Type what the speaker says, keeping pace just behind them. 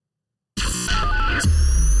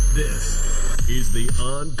This is the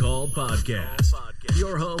On Call Podcast.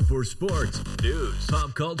 Your home for sports, news,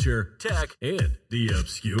 pop culture, tech, and the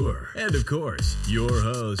obscure. And of course, your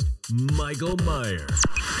host, Michael Myers.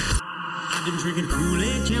 I've been drinking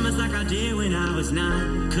Kool-Aid Jammers like I did when I was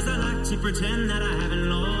 9, 'cause I like to pretend that I haven't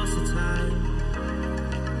lost the time.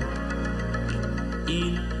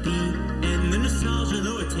 In the end, the nostalgia,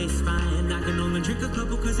 though it tastes fine, I can only drink a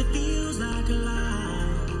couple 'cause it feels like a lie.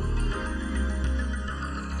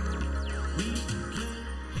 We play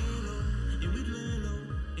Halo, and we'd lay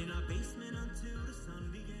low in our basement until the sun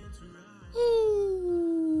began to rise.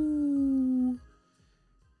 Ooh,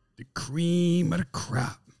 the cream of the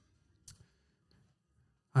crop.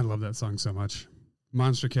 I love that song so much.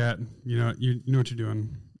 Monster Cat, you know what you're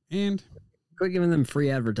doing. And quit giving them free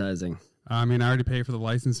advertising. I mean, I already pay for the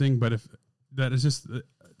licensing, but if that is just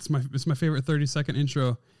it's my favorite 30-second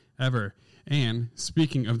intro ever. And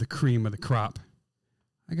speaking of the cream of the crop,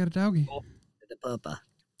 I got a doggy. The puppa.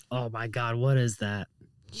 Oh my God, what is that?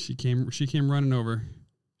 She came running over.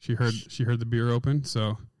 She heard the beer open,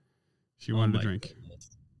 so she wanted to drink.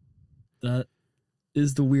 Goodness. That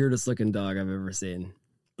is the weirdest looking dog I've ever seen.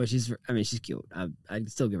 But she's cute. I'd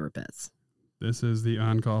still give her pets. This is the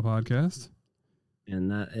On Call Podcast. And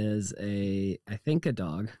that is I think a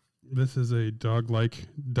dog. This is a dog-like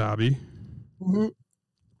Dobby. Mm-hmm.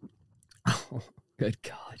 Oh, good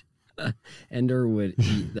God. Ender would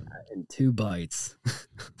eat that in 2 bites.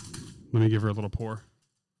 Let me give her a little pour.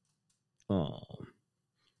 Oh,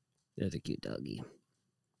 there's a cute doggy.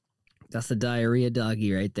 That's the diarrhea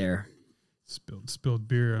doggy right there. Spilled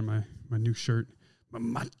beer on my new shirt. My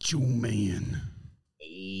macho man.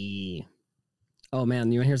 Hey. Oh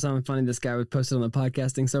man, you want to hear something funny? This guy was posted on the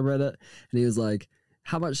podcasting subreddit, and he was like,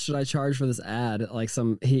 "How much should I charge for this ad?" Like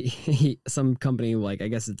some company, like I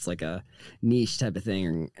guess it's like a niche type of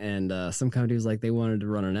thing, and some company was like they wanted to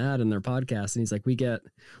run an ad in their podcast, and he's like, we got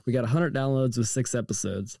 100 downloads with 6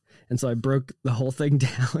 episodes, and so I broke the whole thing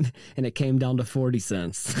down, and it came down to 40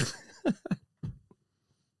 cents.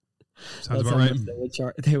 Sounds about right.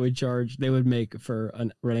 They would make for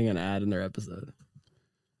running an ad in their episode.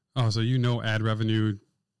 Oh, so ad revenue.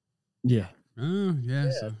 Yeah. Oh, yeah.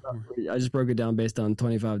 So. I just broke it down based on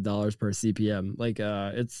 $25 per CPM. Like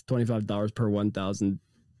it's $25 per 1,000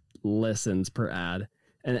 listens per ad.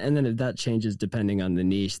 And then that changes depending on the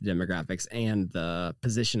niche, the demographics, and the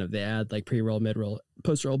position of the ad, like pre-roll, mid-roll,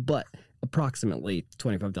 post-roll, but approximately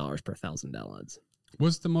 $25 per 1,000 downloads.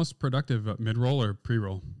 What's the most productive, mid-roll or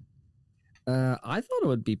pre-roll? I thought it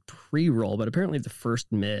would be pre-roll, but apparently the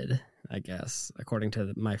first mid, I guess, according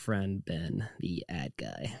to my friend Ben, the ad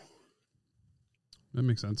guy. That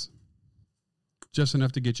makes sense. Just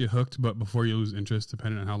enough to get you hooked, but before you lose interest,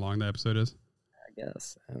 depending on how long the episode is. I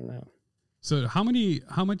guess. I don't know. So how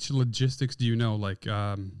much logistics do you know? Like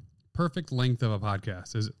perfect length of a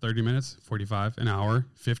podcast? Is it 30 minutes, 45, an hour,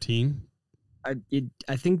 15? I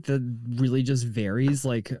think that really just varies,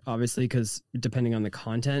 like obviously, because depending on the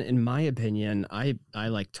content. In my opinion, I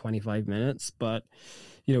like 25 minutes, but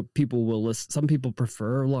you know, people will listen. Some people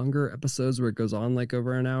prefer longer episodes where it goes on like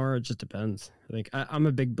over an hour. It just depends. I think I'm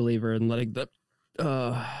a big believer in letting the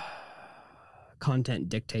content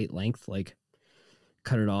dictate length. Like,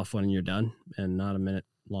 cut it off when you're done, and not a minute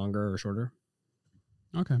longer or shorter.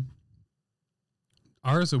 Okay.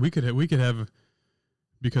 Ours, we could have,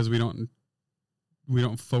 because we don't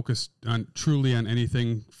focus truly on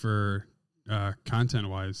anything for content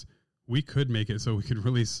wise. We could make it so we could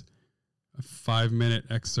release a 5-minute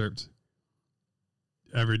excerpt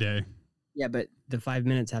every day. Yeah, but the 5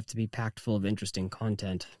 minutes have to be packed full of interesting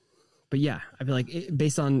content. But yeah, I feel like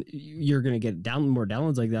based on, you're going to get more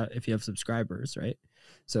downloads like that if you have subscribers, right?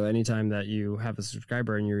 So anytime that you have a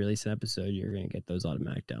subscriber and you release an episode, you're going to get those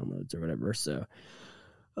automatic downloads or whatever. So,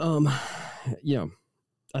 you know,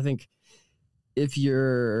 I think if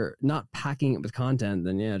you're not packing it with content,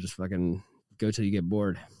 then yeah, just fucking go till you get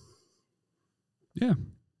bored. Yeah.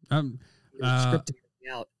 Scripting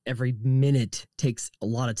out every minute takes a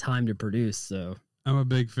lot of time to produce. So I'm a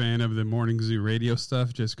big fan of the Morning Zoo radio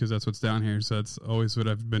stuff just because that's what's down here. So that's always what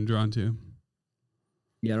I've been drawn to.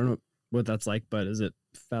 Yeah, I don't know what that's like, but is it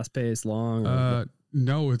fast paced, long?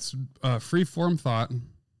 No, it's free form thought.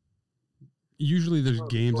 Usually there's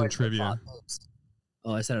games and trivia.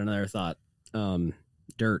 Oh, I said another thought.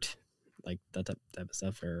 Dirt, like that type of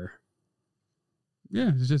stuff, or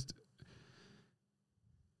yeah, it's just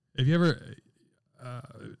if you ever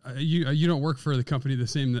you don't work for the company the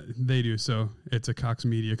same that they do, so it's a Cox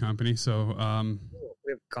Media company. So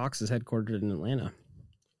we have Cox is headquartered in Atlanta.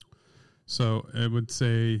 So it would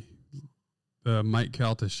say the Mike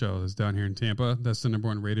Calta show is down here in Tampa. That's the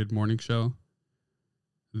 #1 rated morning show.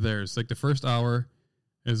 there's like the first hour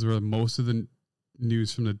is where most of the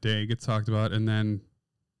news from the day gets talked about, and then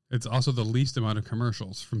it's also the least amount of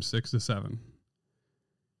commercials from 6 to 7.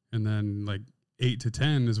 And then like 8 to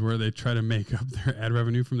 10 is where they try to make up their ad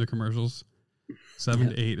revenue from the commercials. 7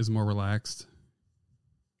 to 8 is more relaxed.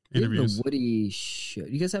 We have Interviews. The Woody show.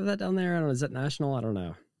 You guys have that down there? I don't know. Is that national? I don't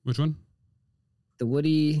know. Which one? The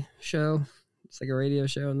Woody show. It's like a radio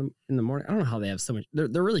show in the morning. I don't know how they have so much.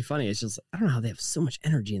 They're really funny. It's just I don't know how they have so much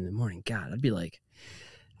energy in the morning. God, I'd be like,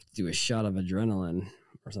 do a shot of adrenaline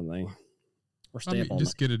or something, or stay up all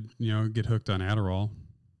just night. get hooked on Adderall.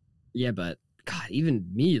 Yeah, but God, even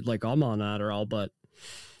me, like I'm on Adderall, but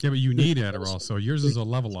Yeah, but you need Adderall, so yours is a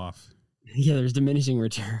level off. yeah, there's diminishing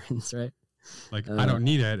returns, right? Like I don't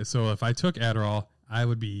need it, so if I took Adderall, I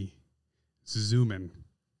would be zooming.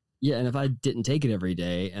 Yeah, and if I didn't take it every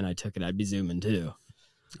day and I took it, I'd be zooming too.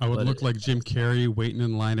 I would But look like Jim Carrey waiting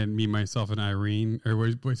in line at Me, Myself, and Irene, or where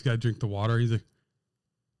he's got to drink the water. He's like,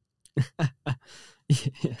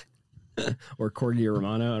 Or Corky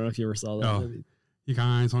Romano. I don't know if you ever saw that Oh. movie. "You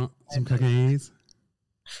guys want some cookies?"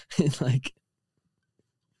 Like,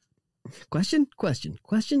 question.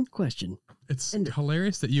 It's And-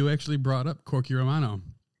 hilarious that you actually brought up Corky Romano.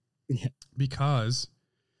 Yeah. Because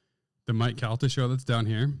the Mike Calta show that's down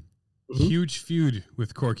here, Mhm. huge feud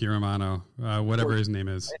with Corky Romano, whatever his name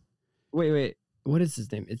is. Wait. What is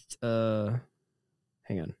his name? It's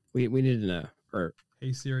hang on. We need to know. Or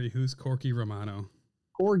Hey Siri, who's Corky Romano?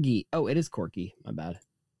 Corgi. Oh, it is Corky. My bad.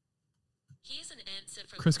 Here's an answer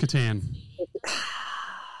from Chris Kattan.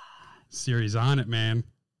 Siri's on it, man.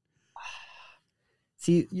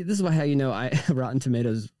 See, this is why how you know I Rotten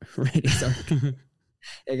Tomatoes ratings are.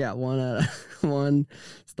 It got 1 out of 1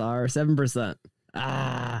 star, 7%.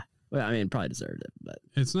 Well, I mean, probably deserved it, but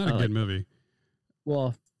It's not a I good like- movie.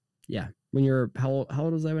 well, yeah. When you're how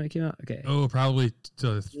old was I when it came out? Okay, Oh, probably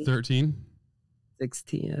to 13.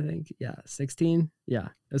 16, I think. Yeah, 16. Yeah,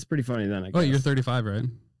 it's pretty funny then. I Oh, you're guess. 35, right?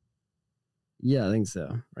 Yeah, I think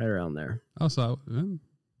so. Right around there. Oh, so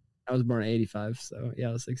I was born in 85, so yeah,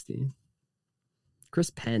 I was 16. Chris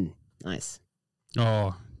Penn. Nice.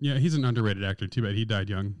 oh, yeah, he's an underrated actor. Too bad he died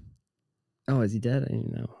young. Oh, is he dead? I didn't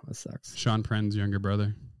even know. That sucks. Sean Penn's younger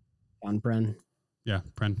brother. John Penn. Yeah,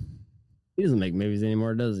 Penn. He doesn't make movies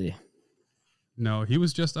anymore, does he? No, he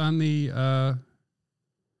was just on the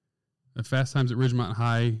Fast Times at Ridgemont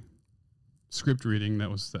High script reading. That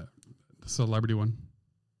was the celebrity one.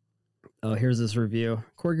 Oh, here's this review.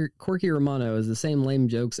 Corky Romano is the same lame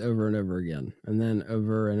jokes over and over again, and then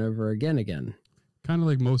over and over again. Kind of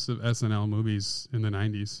like most of SNL movies in the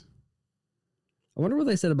 90s. I wonder what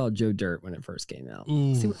they said about Joe Dirt when it first came out.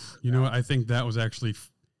 Ooh, See what- you know what? I think that was actually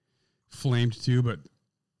flamed too, but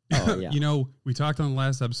Oh, yeah. you know, we talked on the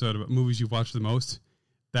last episode about movies you've watched the most.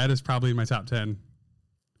 That is probably in my top 10.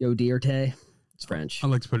 Joe Dirt. It's French. I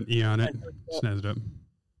like to put an E on it. Snazz it up.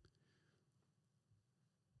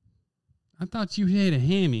 I thought you had a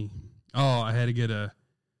hammy. Oh, I had to get a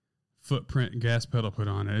footprint gas pedal put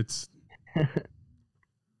on it. It's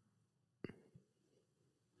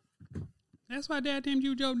that's why Dad named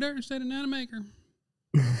you Joe Dirt instead of Nutmaker.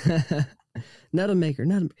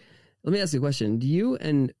 Nutmaker. Let me ask you a question. Do you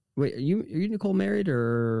and wait, are you Nicole married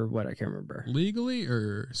or what? I can't remember. Legally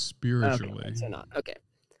or spiritually? Okay, so not. Okay.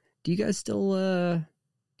 Do you guys still do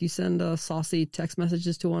you send saucy text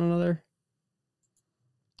messages to one another?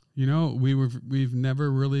 You know, we've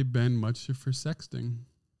never really been much for sexting.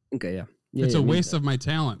 Okay, yeah. It's a waste of my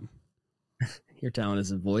talent. Your talent is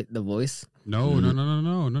the voice. No.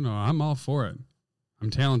 I'm all for it. I'm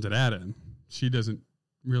talented at it. She doesn't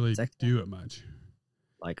really Sex- do it much.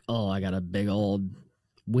 Like, oh, I got a big old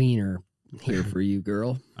wiener here for you,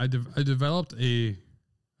 girl. I developed a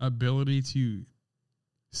ability to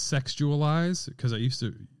sexualize because I used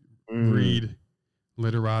to read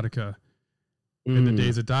literotica in the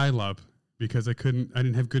days of dial-up because I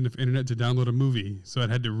didn't have good enough internet to download a movie, so I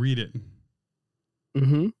had to read it.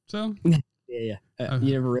 Mm-hmm. So Yeah.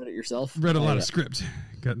 You never read it yourself? read a lot Yeah. of script,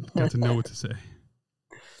 got to know what to say.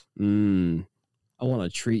 I want to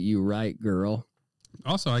treat you right, girl.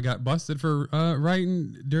 Also, I got busted for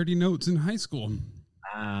writing dirty notes in high school.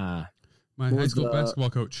 Ah, My What high was school the- basketball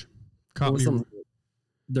coach caught what was me. something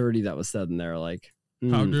dirty that was said in there? Like,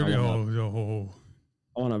 How dirty? I Oh.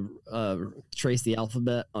 want to trace the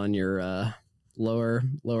alphabet on your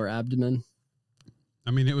lower abdomen. I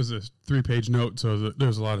mean, it was a 3-page note, so there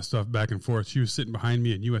was a lot of stuff back and forth. She was sitting behind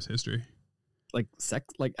me in U.S. history. Like sex,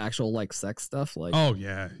 like actual like sex stuff. Like, Oh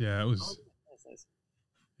yeah, it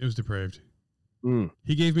was depraved. Mm.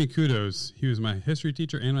 He gave me kudos. He was my history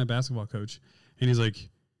teacher and my basketball coach, and he's like,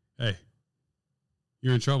 "Hey,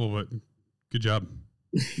 you're in trouble, but good job."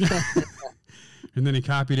 And then he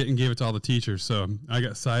copied it and gave it to all the teachers. So I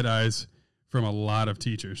got side eyes from a lot of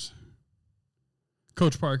teachers.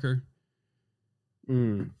 Coach Parker.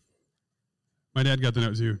 Mm. My dad got the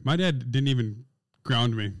note too. My dad didn't even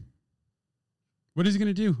ground me. What is he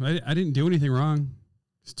going to do? I didn't do anything wrong.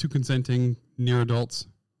 It's two consenting near adults.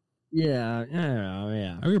 Yeah, I don't know.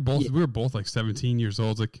 Yeah, We were both like 17 years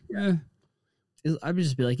old. Like, I would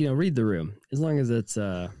just be like, read the room. As long as it's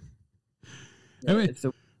if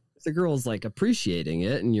the girl's like appreciating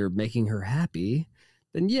it and you're making her happy,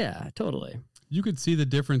 then yeah, totally. You could see the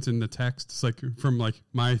difference in the texts, like from like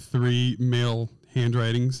my 3 male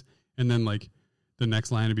handwritings, and then like the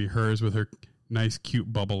next line would be hers with her nice,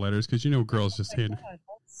 cute bubble letters. Because girls just hand.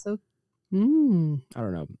 So, I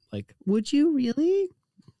don't know. Like, would you really?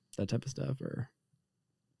 That type of stuff, or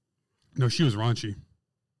No, she was raunchy.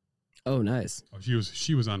 oh, nice. Oh,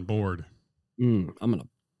 she was on board. I'm gonna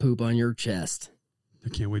poop on your chest. I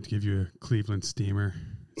can't wait to give you a Cleveland steamer,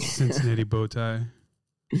 Cincinnati bow tie.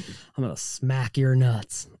 I'm gonna smack your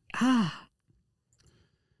nuts. Ah,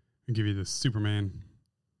 And give you the Superman.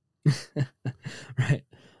 right.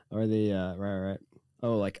 Or the right.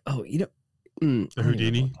 Oh, like I The don't even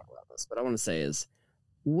Houdini? wanna talk about this, but I want to say is,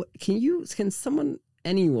 what can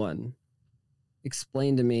anyone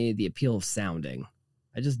explain to me the appeal of sounding?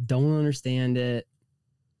 I just don't understand it,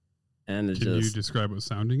 and it Can you just describe what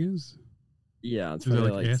sounding is? yeah, it's Is it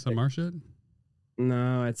where like they, ASMR shit?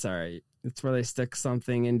 no, it's all right. It's where they stick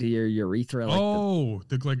something into your urethra. Like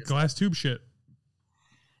the like glass tube shit.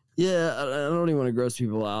 yeah, I don't even want to gross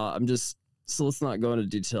people out. So let's not go into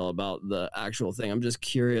detail about the actual thing. I'm just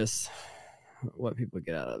curious what people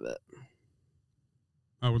get out of it.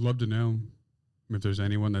 I would love to know if there's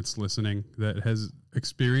anyone that's listening that has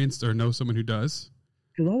experienced or knows someone who does.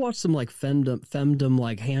 Because I'll watch some like femdom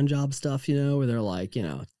like hand job stuff, where they're like,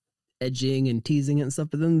 edging and teasing it and stuff.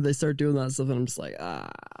 But then they start doing that stuff, and I'm just like,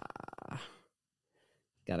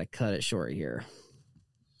 gotta cut it short here.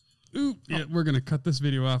 Ooh, yeah, we're going to cut this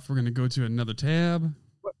video off. We're going to go to another tab.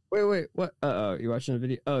 Wait, what? You watching a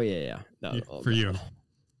video? Oh yeah. No, Yeah, oh, for you. God.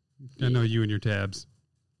 I know you and your tabs.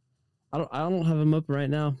 I don't have them up right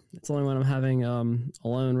now. It's only when I'm having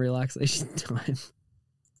alone relaxation time.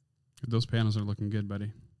 Those panels are looking good,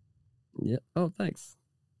 buddy. Yeah. Oh, thanks.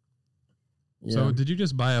 Yeah. So did you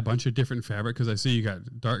just buy a bunch of different fabric? Because I see you got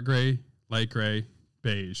dark gray, light gray,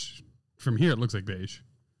 beige. From here, it looks like beige.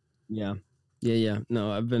 Yeah.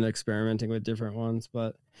 No, I've been experimenting with different ones,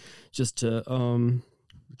 but just to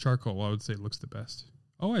Charcoal, I would say, looks the best.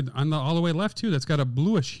 Oh, and on the all the way left, too, that's got a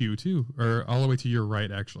bluish hue, too. Or all the way to your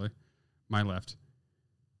right, actually. My left.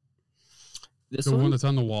 this The one? one that's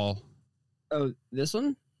on the wall. Oh, this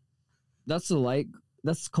one? That's the light.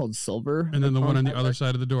 That's called silver. And then the one on the compact other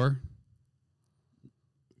side of the door.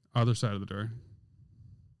 Other side of the door.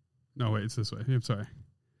 No, wait, it's this way. I'm sorry.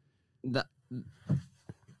 That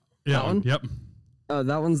Yeah, That one? Yep. oh,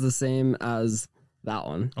 that one's the same as that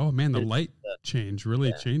one. Oh, man, the light change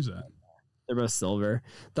really changed that. They're both silver.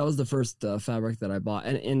 That was the first fabric that I bought,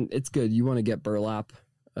 and it's good. You want to get burlap.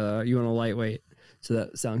 You want a lightweight so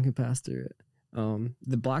that sound can pass through it.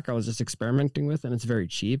 The black I was just experimenting with, and it's very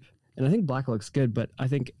cheap. And I think black looks good, but I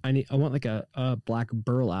think I want like a black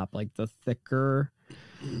burlap, like the thicker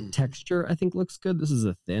texture. I think looks good. This is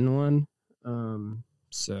a thin one.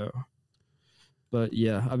 But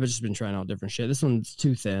yeah, I've just been trying out different shit. This one's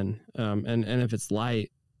too thin. And if it's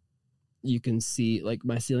light, you can see, like,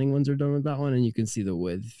 my ceiling ones are done with that one, and you can see the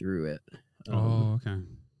width through it. Oh, okay.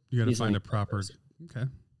 You got to these find only a proper. covers. Okay.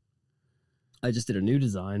 I just did a new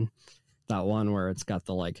design, that one where it's got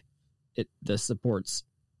the supports,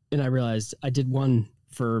 and I realized I did one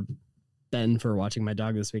for Ben for watching my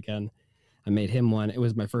dog this weekend. I made him one. It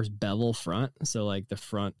was my first bevel front, so like the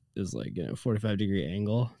front is like 45-degree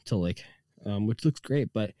angle to like, which looks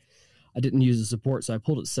great, but I didn't use the support, so I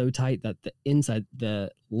pulled it so tight that the inside,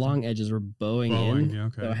 the long edges were bowing in. Yeah,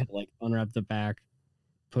 okay. So I had to like unwrap the back,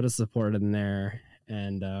 put a support in there,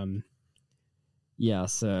 and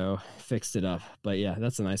so fixed it up. But yeah,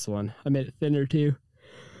 that's a nice one. I made it thinner too.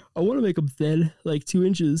 I want to make them thin, like 2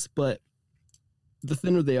 inches, but the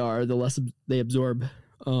thinner they are, the less they absorb.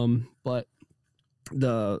 But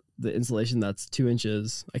the insulation that's 2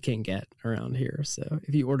 inches, I can't get around here. So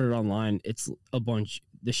if you order it online, it's a bunch.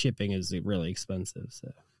 The shipping is really expensive.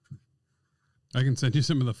 So I can send you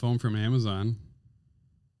some of the foam from Amazon.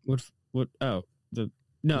 what? Oh,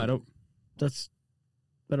 I don't.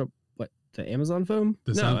 What, the Amazon foam?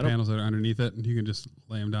 The No, sound I don't. panels that are underneath it, and you can just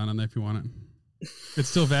lay them down on there if you want it. It's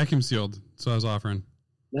still vacuum sealed, so I was offering.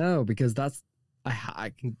 No, because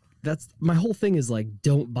I can. That's my whole thing is like,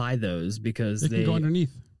 don't buy those because They can go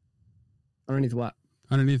underneath underneath what?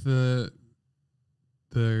 underneath the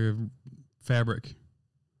fabric.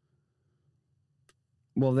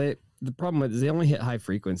 Well, the problem is they only hit high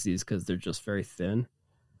frequencies because they're just very thin.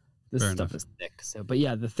 This Fair stuff enough. is thick. So, but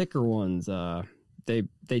yeah, the thicker ones,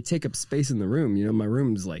 they take up space in the room. You know, my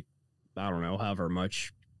room's like, I don't know, however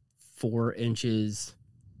much, 4 inches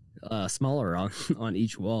smaller on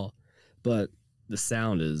each wall, but the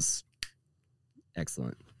sound is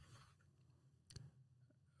excellent.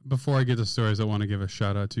 Before I get to stories, I want to give a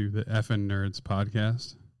shout out to the Effin' Nerds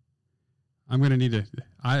podcast. I'm going to need to,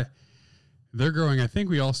 they're growing. I think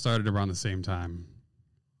we all started around the same time.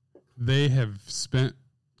 They have spent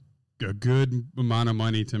a good amount of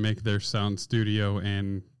money to make their sound studio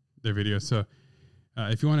and their video. So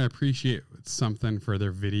if you want to appreciate something for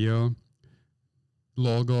their video,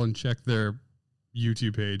 go and check their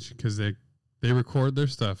YouTube page, because they record their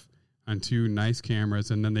stuff on 2 nice cameras,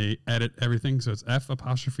 and then they edit everything. So it's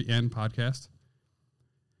F''N podcast,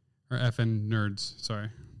 or Effin' Nerds. Sorry.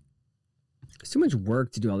 It's too much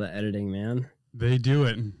work to do all that editing, man. They do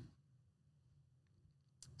it.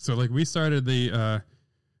 So like we started the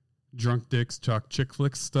Drunk Dicks Talk Chick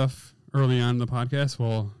Flicks stuff early on in the podcast.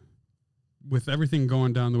 Well, with everything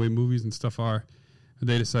going down the way movies and stuff are,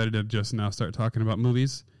 they decided to just now start talking about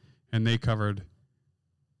movies, and they covered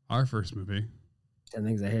our first movie. 10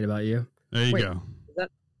 Things I Hate About You. There you Wait. go.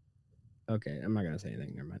 Okay, I'm not gonna say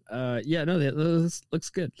anything. Never mind. Yeah, no, this looks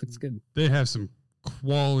good. Looks good. They have some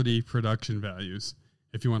quality production values.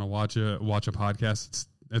 If you want to watch a podcast,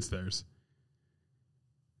 it's theirs.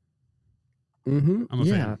 Mm-hmm. I'm a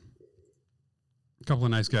fan. A couple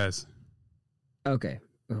of nice guys. Okay,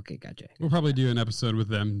 gotcha. We'll probably do an episode with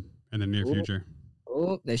them in the near future.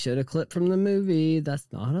 Oh, they showed a clip from the movie. That's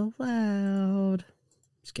not allowed.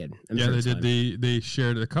 Just kidding. I'm Yeah, sure they it's did. fine. They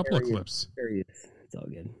shared a couple of Very- clips. It's all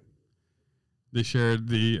good. They shared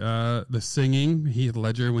the singing, Heath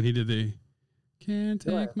Ledger, when he did the "Can't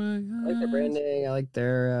Yeah, Take My Eyes." I like their branding. I like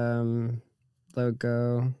their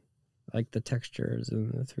logo. I like the textures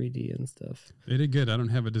and the 3D and stuff. They did good. I don't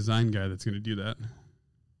have a design guy that's going to do that.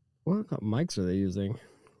 What mics are they using?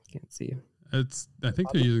 Can't see. I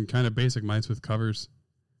think they're using kind of basic mics with covers.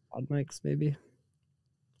 Odd mics, maybe.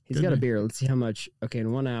 He's Could got a be. beer. Let's see how much. Okay,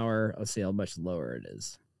 in 1 hour, let's see how much lower it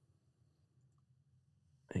is.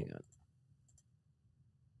 Hang on.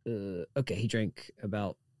 Okay, he drank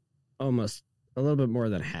about almost a little bit more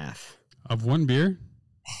than half. Of one beer?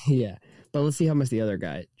 Yeah, but let's see how much the other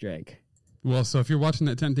guy drank. Well, so if you're watching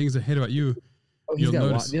that 10 Things I Hate About You, Oh, he's You'll got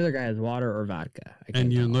notice- the other guy has water or vodka. I and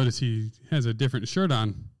can't you'll tell. notice he has a different shirt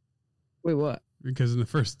on, Wait, what? because in the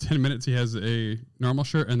first 10 minutes he has a normal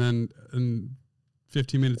shirt, and then in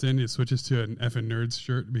 15 minutes in, he switches to an Effin' Nerds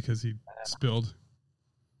shirt because he spilled.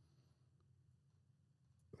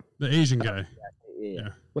 The Asian guy. Yeah. Yeah.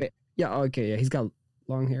 Wait. Yeah. Okay. Yeah. He's got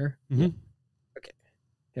long hair. Mhm.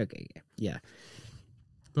 Okay. Yeah.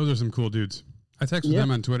 Those are some cool dudes. I texted Yeah.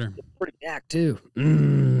 them on Twitter. Pretty jacked too.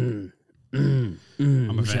 I'm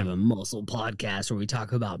a We should fan. have a muscle podcast where we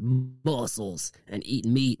talk about muscles and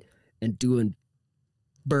eating meat and doing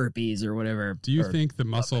burpees or whatever. Do you Or- think the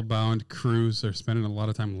muscle-bound crews are spending a lot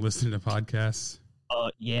of time listening to podcasts?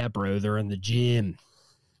 Yeah, bro. They're in the gym.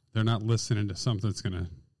 They're not listening to something that's going to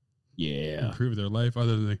Yeah. improve their life,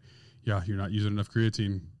 other than, you're not using enough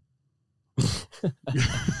creatine.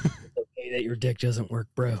 Okay, that your dick doesn't work,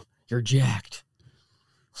 bro. You're jacked.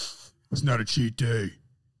 It's not a cheat day.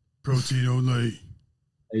 Protein only.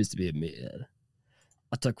 I used to be a meathead.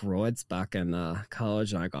 I took roids back in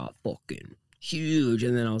college and I got fucking huge.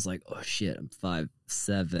 And then I was like, oh shit, I'm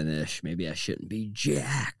 5'7" ish. Maybe I shouldn't be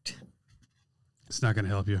jacked. It's not going to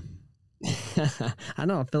help you. I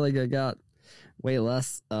know. I feel like I got way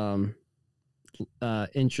less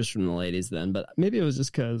interest from the ladies then, but maybe it was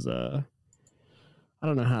just because I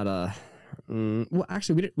don't know how to. Well,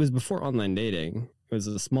 actually, it was before online dating. It was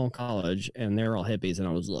a small college, and they're all hippies, and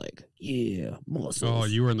I was like, "Yeah, muscles." Oh,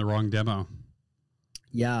 you were in the wrong demo.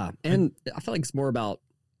 Yeah, and I feel like it's more about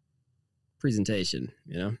presentation.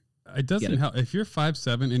 You know? It doesn't Get it. help. If you're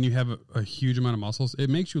 5'7" and you have a huge amount of muscles, it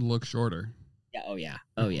makes you look shorter. Yeah. Oh yeah.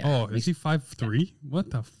 Oh yeah. Oh, is he 5'3"? What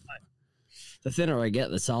the The thinner I get,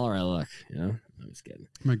 the taller I look. You know? I'm just kidding.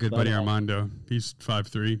 My good But, buddy Armando, he's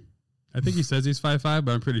 5'3". I think he says he's 5'5",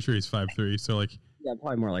 but I'm pretty sure he's 5'3". So like, Yeah,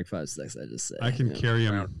 probably more like 5'6". I just say. I can you know? carry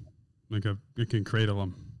him I can cradle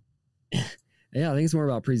him. Yeah, I think it's more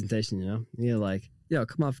about presentation, you know? You know, like,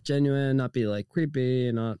 come off genuine, not be like creepy,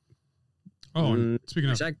 not Oh, and speaking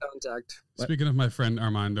of check contact. What? speaking of my friend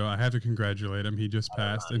Armando, I have to congratulate him. He just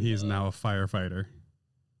passed, and he is now a firefighter.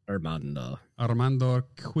 Armando. Armando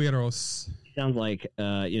Quiros. Sounds like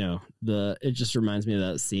it just reminds me of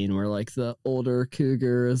that scene where like the older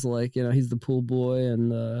cougar is like, he's the pool boy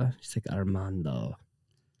and he's like Armando.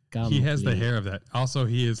 He has the hair of that. Also,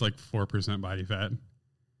 he is like 4% body fat.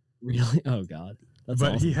 Really? Oh God. That's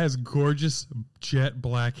But awesome. he has gorgeous jet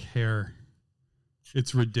black hair.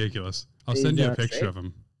 It's ridiculous. I'll send you a picture straight? of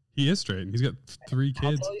him. He is straight. He's got 3 How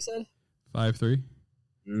kids. tall you said? 5'3".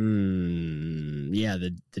 Yeah,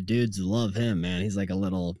 the dudes love him, man. He's like a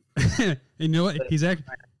little And you know what? He's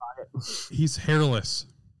hairless.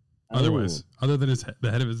 Otherwise, other than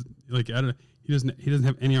the head of his, like, I don't. He doesn't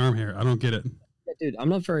have any arm hair. I don't get it. Yeah, dude, I'm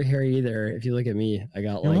not very hairy either. If you look at me, I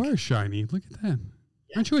got You like are shiny. Look at that.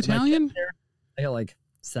 Aren't you my Italian? chest hair, I got like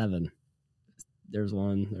 7. There's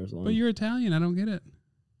one. But you're Italian. I don't get it.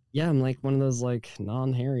 Yeah, I'm like one of those like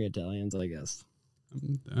non-hairy Italians, I guess.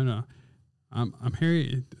 I don't know. I'm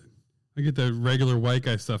hairy. I get the regular white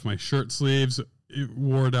guy stuff. My shirt sleeves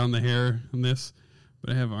wore down the hair on this, but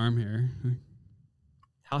I have arm hair.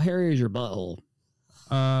 How hairy is your butthole?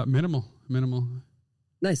 Minimal.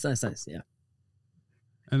 Nice. Yeah.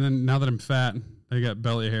 And then now that I'm fat, I got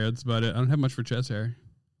belly hair. That's about it. I don't have much for chest hair.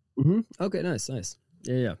 Okay, nice.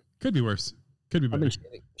 Yeah. Could be worse. Could be I've better.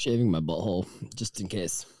 been shaving my butthole just in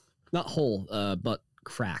case. Not hole, but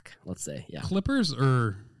crack, let's say. Yeah. Clippers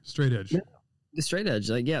or straight edge? No. The straight edge,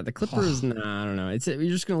 like, yeah, the clippers, nah, I don't know. You're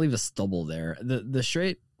just gonna leave a stubble there. The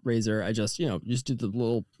straight razor, I just, just do the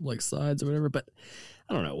little like sides or whatever. But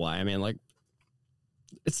I don't know why. I mean, like,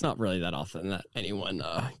 it's not really that often that anyone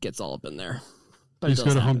gets all up in there. But You it just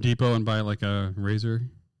go does to Home happen. Depot and buy like a razor.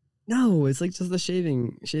 No, it's like just the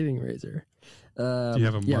shaving razor. Do you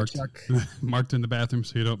have a marked Chuck, marked in the bathroom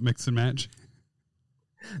so you don't mix and match?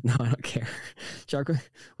 no, I don't care. Chuck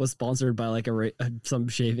was sponsored by like some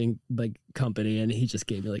shaving like company, and he just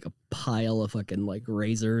gave me like a pile of fucking like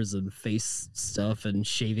razors and face stuff and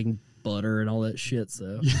shaving butter and all that shit.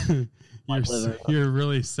 So You're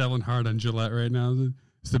really selling hard on Gillette right now.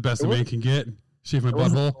 It's the best a man can get. Shave my It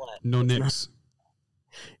wasn't butthole, Gillette. no nicks.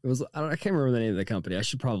 it was. I can't remember the name of the company. I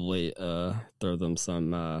should probably throw them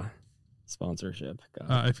some sponsorship.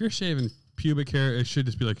 God. If you're shaving pubic hair, it should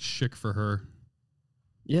just be like Schick for her.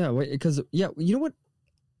 Yeah, wait, because you know what?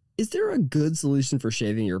 Is there a good solution for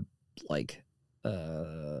shaving your like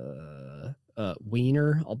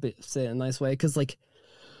wiener? Say it a nice way, because like,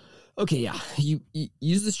 okay, yeah, you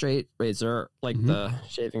use the straight razor, like the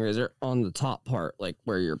shaving razor, on the top part, like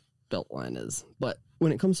where your belt line is. But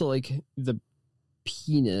when it comes to like the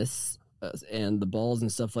penis and the balls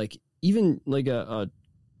and stuff, like even like a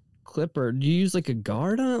clipper, do you use like a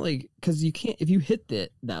guard on it, like, because you can't, if you hit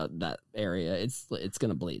that area, it's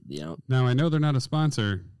gonna bleed, Now, I know they're not a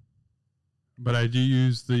sponsor, but I do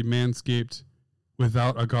use the Manscaped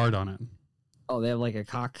without a guard on it. Oh, they have like a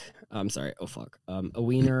cock, I'm sorry, oh fuck, a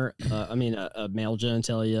wiener, a male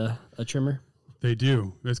genitalia, a trimmer. They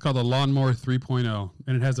do. It's called a Lawnmower 3.0,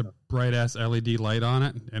 and it has a bright ass LED light on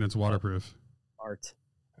it, and it's waterproof. Art.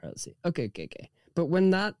 All right, let's see. Okay. But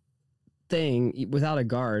when that thing without a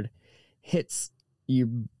guard hits your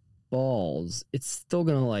balls, it's still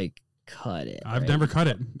gonna like cut it. I've right? never cut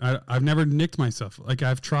it. I've never nicked myself. Like,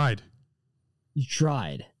 I've tried. You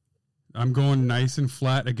tried. I'm going nice and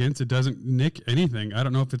flat against it. Doesn't nick anything. I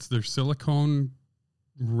don't know if it's their silicone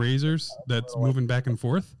razors that's moving back and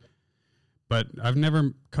forth, but I've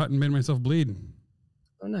never cut and made myself bleed.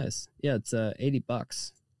 Oh, nice. Yeah, it's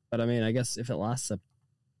 $80. But I mean, I guess if it lasts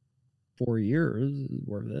 4 years, it's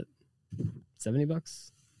worth it.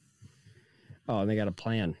 $70. Oh, and they got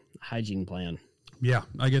a hygiene plan. Yeah,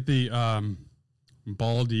 I get the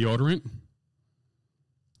ball deodorant.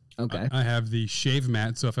 Okay. I have the shave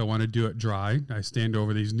mat, so if I want to do it dry, I stand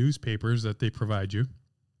over these newspapers that they provide you.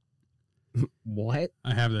 What?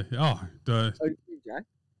 I have the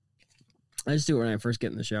I just do it when I first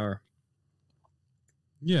get in the shower.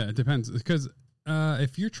 yeah, it depends, because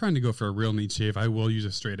if you're trying to go for a real neat shave, I will use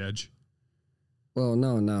a straight edge. Well,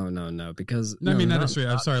 no, because No, I mean not a straight.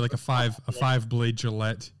 I'm sorry, like a five blade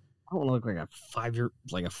Gillette. I don't want to look like a 5-year,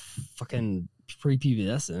 like a fucking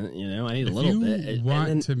prepubescent. I need a If little you bit. And want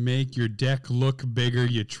then to make your deck look bigger,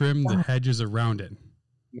 you trim the hedges around it.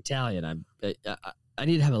 I'm Italian. I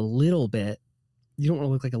need to have a little bit. You don't want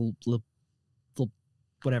to look like a little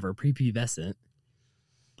whatever prepubescent,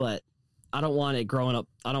 but I don't want it growing up.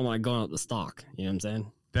 I don't want it going up the stalk. You know what I'm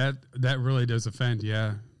saying? That really does offend.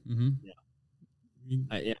 Yeah. Mm-hmm. Yeah.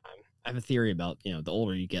 I have a theory about the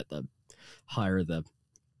older you get, the higher the.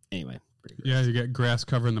 Anyway. Yeah, you get grass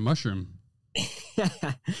covering the mushroom.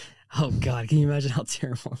 Oh God! Can you imagine how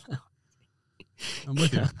terrible that? I'm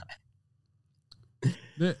with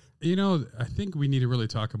you. You know, I think we need to really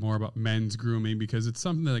talk more about men's grooming because it's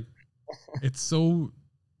something that, like, it's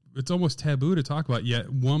almost taboo to talk about. Yet,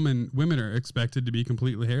 women are expected to be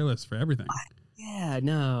completely hairless for everything. Yeah,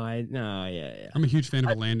 yeah. I'm a huge fan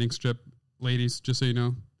of a landing strip, ladies. Just so you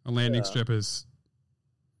know, a landing strip is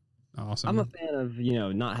awesome. I'm a fan of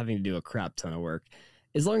not having to do a crap ton of work,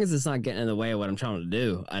 as long as it's not getting in the way of what I'm trying to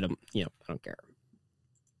do. I don't care.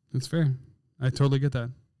 That's fair. I totally get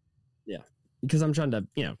that. Yeah, because I'm trying to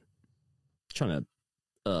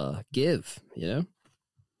give.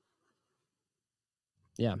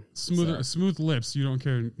 Yeah, Smooth lips. You don't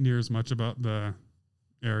care near as much about the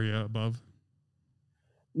area above.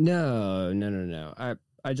 No.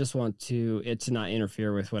 I just want it to not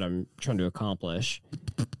interfere with what I'm trying to accomplish.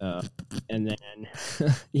 And then,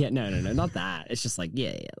 no, not that. It's just like,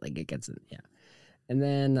 like it gets in, And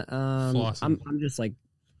then, I'm just like,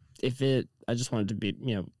 I just want it to be,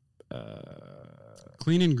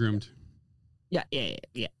 clean and groomed. Yeah,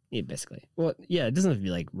 basically. Well, yeah, it doesn't have to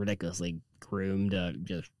be like ridiculously groomed,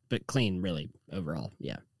 but clean, really, overall.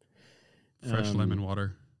 Yeah. Fresh lemon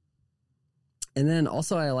water. And then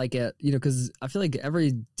also I like it, because I feel like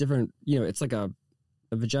every different, it's like a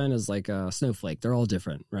vagina is like a snowflake. They're all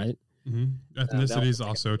different, right? Mm-hmm. Ethnicities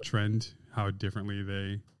also trend how differently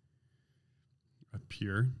they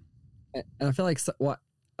appear. And I feel like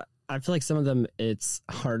some of them it's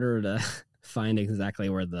harder to find exactly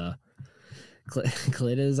where the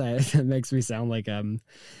clit is. It makes me sound like I'm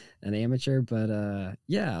an amateur, but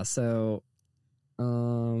yeah. So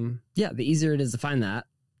the easier it is to find that,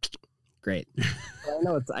 great.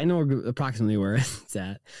 I know approximately where it's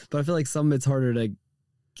at, but I feel like some it's harder to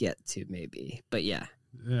get to, maybe. But yeah,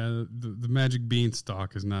 the magic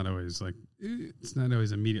beanstalk is not always it's not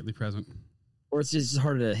always immediately present, or it's just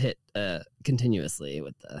harder to hit continuously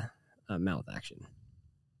with the mouth action.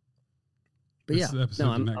 But this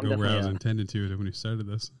episode did not go where I was intended to when we started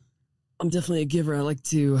this. I'm definitely a giver. I like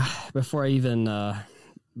to, before I even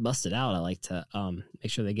bust it out, I like to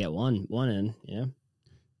make sure they get one in.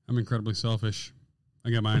 I'm incredibly selfish.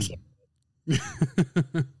 I got mine. You're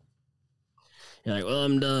like, well,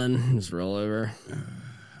 I'm done. Just roll over.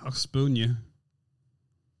 I'll spoon you.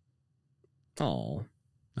 Oh,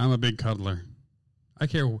 I'm a big cuddler. I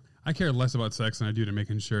care less about sex than I do to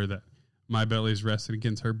making sure that my belly's rested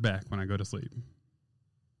against her back when I go to sleep.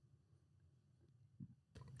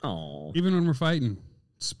 Oh, even when we're fighting,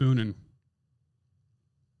 spooning.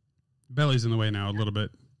 Belly's in the way now a little bit.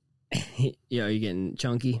 Yeah, are you getting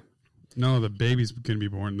chunky? No, the baby's gonna be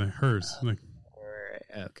born. Hers.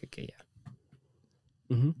 Okay,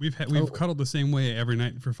 yeah. Mm-hmm. We've cuddled the same way every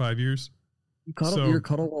night for 5 years. You're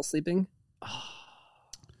cuddled while sleeping?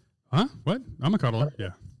 Huh? What? I'm a cuddler.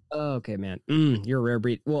 Yeah. Oh, okay, man. You're a rare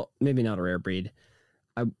breed. Well, maybe not a rare breed.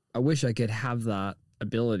 I wish I could have that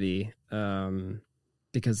ability,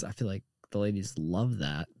 because I feel like the ladies love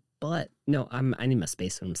that. But no, I need my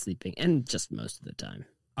space when I'm sleeping, and just most of the time.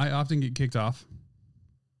 I often get kicked off.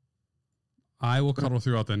 I will cuddle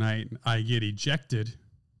throughout the night. I get ejected.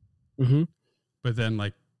 Mm-hmm. But then,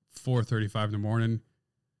 4:35 in the morning,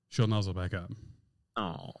 she'll nuzzle back up.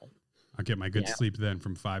 Oh. I'll get my good sleep then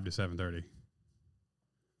from 5 to 7:30.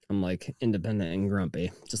 I'm independent and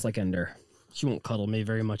grumpy, just like Ender. She won't cuddle me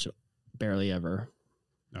very much, barely ever.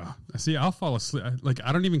 Oh, see, I'll fall asleep.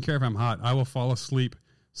 I don't even care if I'm hot. I will fall asleep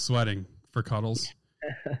sweating for cuddles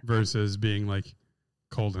versus being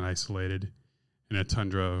cold and isolated in a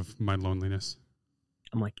tundra of my loneliness.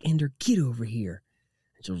 I'm like, Ender, get over here.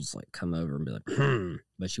 And she'll just come over and be like,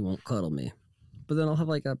 but she won't cuddle me. But then I'll have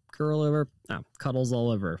a girl over, cuddles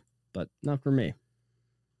all over, but not for me.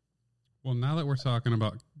 Well, now that we're talking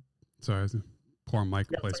about, sorry, poor mic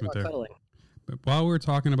placement there. Cuddling. But while we're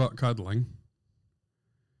talking about cuddling,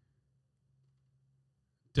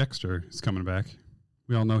 Dexter is coming back.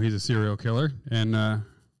 We all know he's a serial killer, and I'm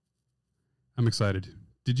excited.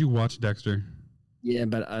 Did you watch Dexter? Yeah,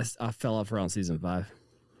 but I fell off around season 5.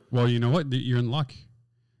 Well, you know what? You're in luck.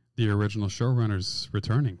 The original showrunner's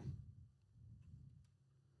returning.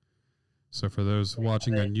 So for those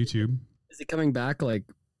watching on YouTube, is he coming back?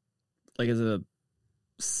 Is it a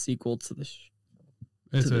sequel to the?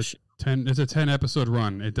 It's a 10 episode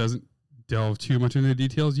run. It doesn't delve too much into the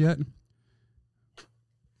details yet.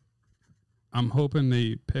 I'm hoping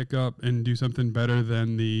they pick up and do something better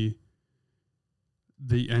than the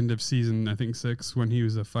end of season, I think 6, when he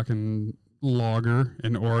was a fucking logger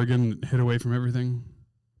in Oregon, hid away from everything.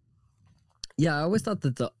 Yeah, I always thought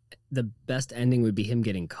that the best ending would be him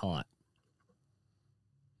getting caught.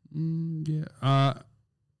 Yeah.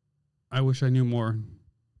 I wish I knew more,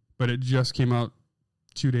 but it just came out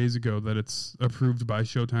 2 days ago that it's approved by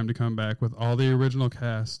Showtime to come back with all the original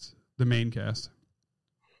cast, the main cast.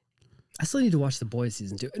 I still need to watch The Boys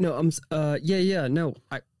season 2. No,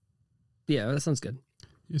 that sounds good.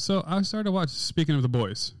 So I started to watch, speaking of The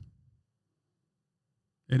Boys,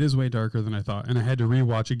 it is way darker than I thought. And I had to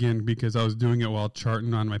rewatch again because I was doing it while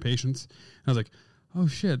charting on my patients. I was like, oh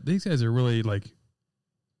shit, these guys are really like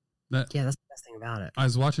that. Yeah, that's the best thing about it. I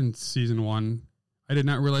was watching season 1. I did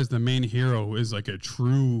not realize the main hero is like a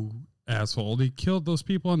true asshole. He killed those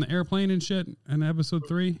people on the airplane and shit in episode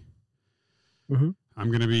 3. Mm-hmm. I'm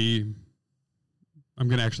going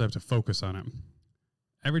to actually have to focus on it.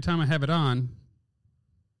 Every time I have it on,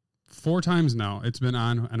 4 times now it's been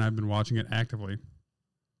on and I've been watching it actively.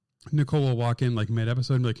 Nicole will walk in like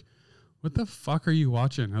mid-episode and be like, what the fuck are you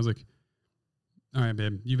watching? I was like, all right,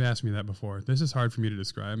 babe, you've asked me that before. This is hard for me to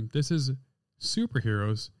describe. This is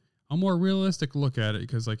superheroes. A more realistic look at it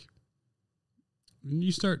because, like, when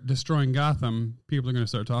you start destroying Gotham, people are going to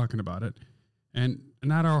start talking about it. And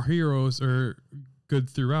not all heroes are good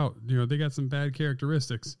throughout. You know, they got some bad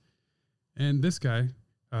characteristics. And this guy,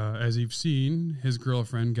 as you've seen, his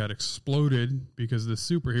girlfriend got exploded because the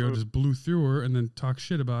superhero just blew through her and then talked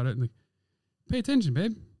shit about it. And like, pay attention,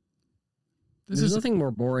 babe. There's nothing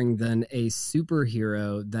more boring than a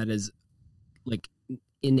superhero that is like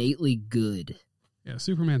innately good. Yeah,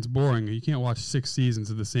 Superman's boring. You can't watch 6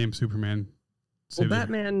 seasons of the same Superman. Well,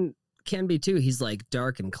 Batman can be too. He's like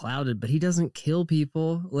dark and clouded, but he doesn't kill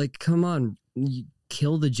people. Like, come on, you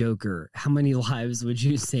kill the Joker. How many lives would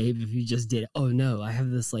you save if you just did? Oh no, I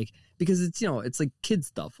have this like, because it's, you know, it's like kid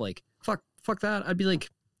stuff. Like fuck that. I'd be like,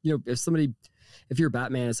 you know, if you're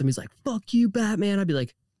Batman and somebody's like, fuck you, Batman, I'd be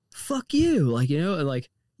like, fuck you, like, you know, and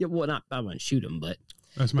like, yeah, well, not I wouldn't shoot him, but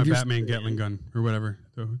that's my Batman Gatling gun or whatever.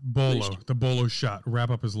 The bolo shot. Wrap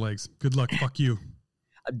up his legs. Good luck. Fuck you.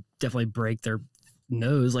 I'd definitely break their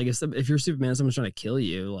nose. Like if you're Superman, someone's trying to kill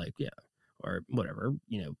you, like, yeah, or whatever,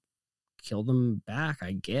 you know, kill them back,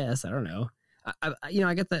 I guess. I don't know.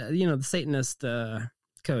 I get the, you know, the Satanist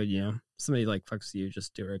code, you know, somebody like fucks you,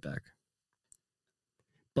 just do it right back.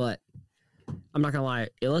 But I'm not gonna lie.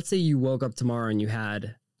 Let's say you woke up tomorrow and you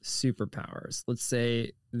had superpowers. Let's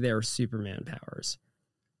say they're Superman powers.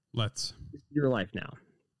 Your life now.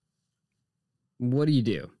 What do you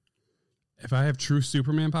do? If I have true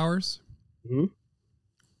Superman powers? Mm-hmm.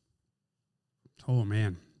 Oh,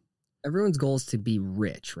 man. Everyone's goal is to be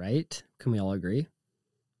rich, right? Can we all agree?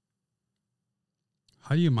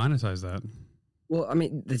 How do you monetize that? Well, I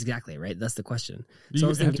mean, that's exactly right. That's the question. You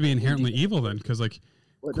have to be inherently evil then, because like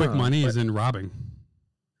quick money is in robbing.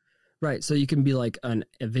 Right, so you can be like a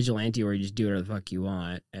vigilante where you just do whatever the fuck you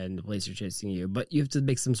want and the police are chasing you, but you have to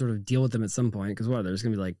make some sort of deal with them at some point because what, they're just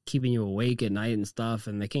going to be like keeping you awake at night and stuff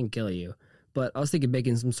and they can't kill you. But I was thinking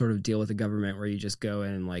making some sort of deal with the government where you just go in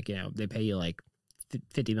and like, you know, they pay you like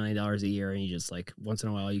 $50 million a year and you just like once in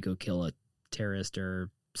a while you go kill a terrorist or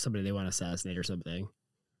somebody they want to assassinate or something.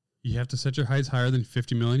 You have to set your heights higher than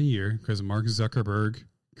 $50 million a year because Mark Zuckerberg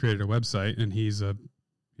created a website and he's a,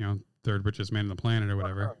 you know, third richest man on the planet or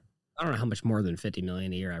whatever. I don't know how much more than $50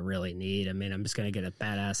 million a year I really need. I mean, I'm just going to get a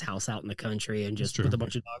badass house out in the country and just with a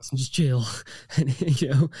bunch of dogs and just chill, you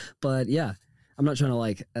know. But yeah, I'm not trying to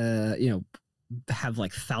like, you know, have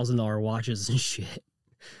like $1,000 watches and shit.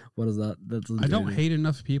 What is that? I don't hate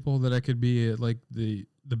enough people that I could be like the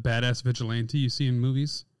badass vigilante you see in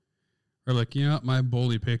movies, or like, you know, my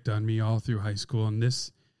bully picked on me all through high school, and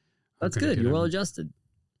this. That's good. You're well adjusted.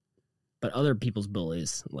 But other people's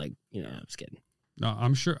bullies, like, you know, I'm just kidding. No,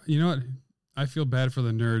 I'm sure. You know what? I feel bad for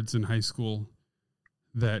the nerds in high school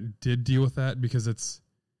that did deal with that because it's.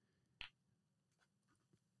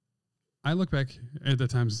 I look back at the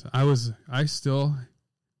times I still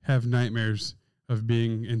have nightmares of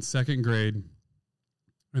being in second grade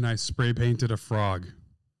and I spray painted a frog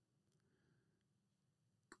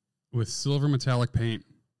with silver metallic paint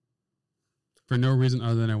for no reason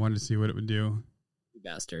other than I wanted to see what it would do. You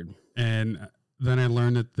bastard. And then I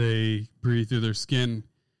learned that they breathe through their skin,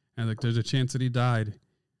 and like there's a chance that he died.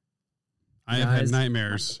 I have had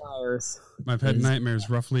nightmares. I've had nightmares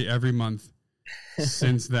roughly every month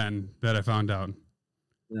since then that I found out.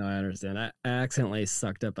 No, I understand. I accidentally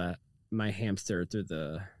sucked up my hamster through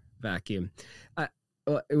the vacuum.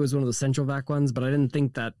 It was one of the central vac ones, but I didn't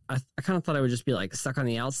think that. I kind of thought I would just be like stuck on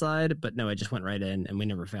the outside, but no, it just went right in, and we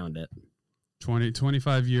never found it.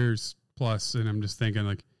 25 years plus, and I'm just thinking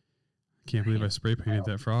like, I can't believe I spray painted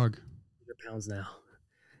that frog. 100 pounds now.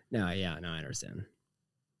 No, yeah, no, I understand.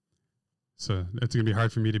 So it's going to be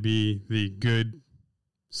hard for me to be the good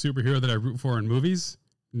superhero that I root for in movies,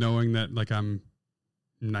 knowing that like I'm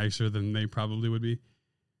nicer than they probably would be.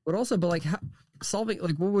 But also, but like, solving,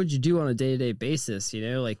 like, what would you do on a day-to-day basis? You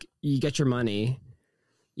know, like, you get your money,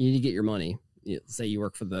 you need to get your money. Say you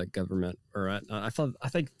work for the government, or I feel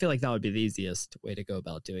like that would be the easiest way to go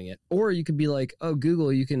about doing it. Or you could be like, oh,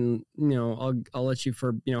 Google, you can, you know, I'll let you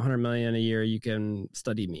for, you know, 100 million a year, you can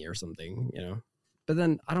study me or something, you know. But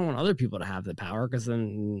then I don't want other people to have the power, because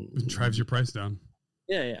then It drives your price down.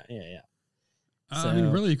 yeah. I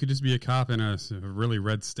mean, really, you could just be a cop in a really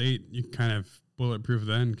red state. You can kind of bulletproof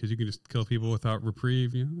then, because you can just kill people without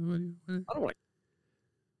reprieve. You know, I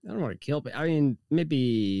don't want to kill, but I mean,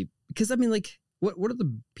 maybe, because I mean, like, what are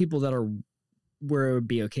the people that are where it would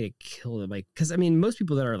be okay to kill them? Like, because I mean, most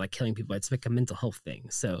people that are like killing people, it's like a mental health thing.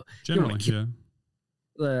 So generally,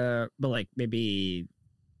 but like maybe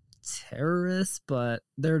terrorists, but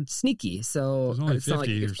they're sneaky. So there's only it's not like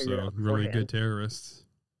 50 you or can figure it so out really beforehand. good terrorists.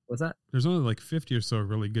 What's that? There's only like 50 or so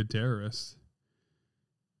really good terrorists.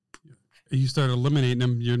 You start eliminating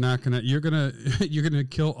them, you're gonna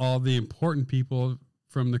kill all the important people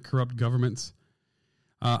from the corrupt governments.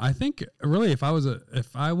 I think really, if I was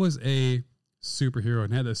a superhero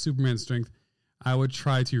and had the Superman strength, I would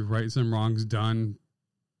try to right some wrongs done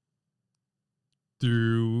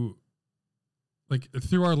through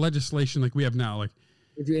our legislation, like we have now. Like,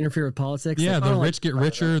 If you interfere with politics, yeah, like, I the don't rich get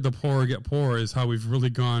richer, the poor get poorer is how we've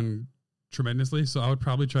really gone tremendously. So I would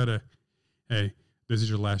probably try to, hey, this is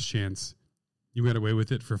your last chance. You got away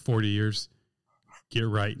with it for 40 years. Get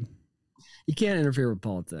right. You can't interfere with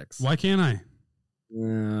politics. Why can't I?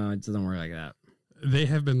 No, it doesn't work like that. They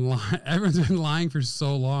have been lying. Everyone's been lying for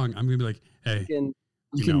so long. I'm going to be like, hey, You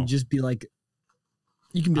can know, just be like,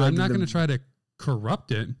 you can be like, I'm not going to try to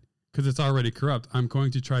corrupt it because it's already corrupt. I'm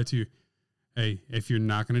going to try to, hey, if you're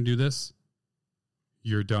not going to do this,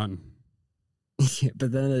 you're done. Yeah,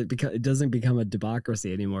 but then it doesn't become a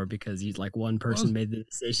democracy anymore, because you like one person made the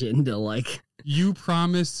decision to like. You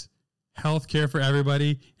promised health care for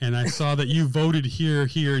everybody, and I saw that you voted here,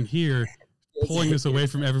 here, and here, pulling this away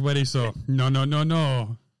from everybody. So no.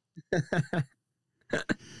 You're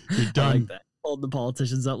I done. like that. Hold the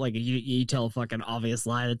politicians up like you tell a fucking obvious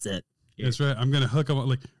lie. That's it. That's right. I'm gonna hook them up,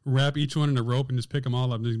 like wrap each one in a rope and just pick them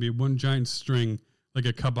all up. There's gonna be one giant string, like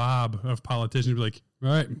a kebab of politicians. Be like, all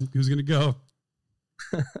right, who's gonna go?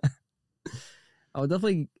 I would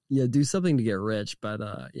definitely do something to get rich, but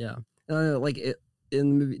yeah, like in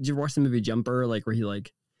the movie, did you watch the movie Jumper? Like where he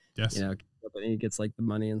like Yes. and he gets like the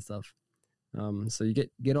money and stuff. So you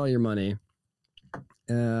get all your money.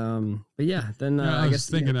 But yeah, then I I was guess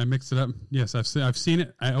thinking I mixed it up. Yes, I've seen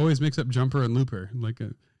it. I always mix up Jumper and Looper.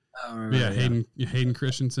 Hayden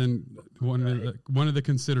Christensen, one of the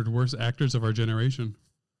considered worst actors of our generation.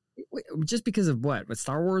 Wait, just because of what? With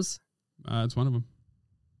Star Wars? It's one of them.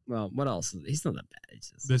 Well, what else? He's not that bad. He's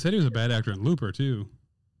just, They said he was a bad actor in Looper too.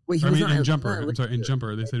 wait, In Jumper. I'm sorry, in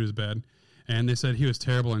Jumper they said he was bad, and they said he was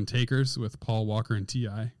terrible in Takers with Paul Walker and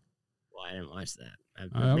T.I. Well, I didn't watch that.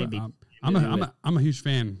 I'm a huge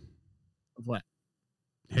fan. Of what?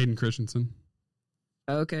 Hayden Christensen.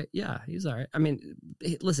 Okay, yeah, he's all right. I mean,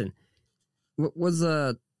 listen, was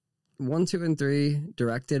 1, 2, and 3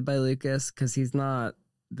 directed by Lucas? Because he's not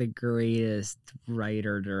the greatest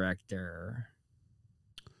writer director.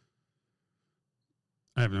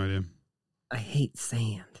 I have no idea. I hate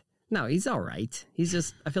sand. No, he's all right. He's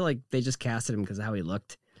just, I feel like they just casted him because of how he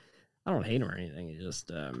looked. I don't hate him or anything. He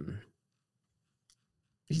just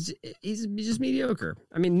he's just mediocre.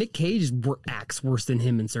 I mean, Nick Cage acts worse than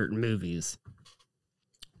him in certain movies.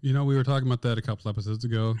 You know, we were talking about that a couple episodes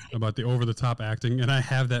ago about the over the top acting, and I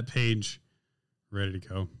have that page ready to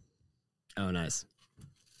go. Oh, nice.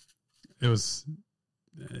 It was,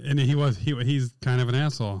 and he's kind of an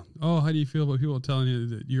asshole. Oh, how do you feel about people telling you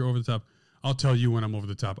that you're over the top? I'll tell you when I'm over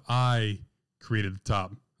the top. I created the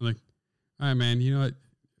top. I'm like, all right, man, you know what?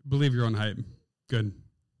 Believe your own hype. Good.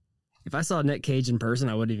 If I saw Nick Cage in person,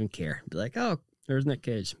 I wouldn't even care. Be like, oh, there's Nick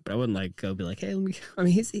Cage. But I wouldn't like go be like, hey, let me. I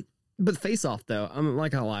mean, but Face Off though, I'm not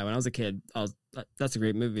gonna lie. When I was a kid, that's a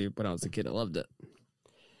great movie. When I was a kid, I loved it.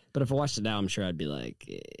 But if I watched it now, I'm sure I'd be like,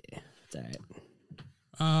 it's all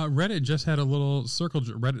right. Reddit just had a little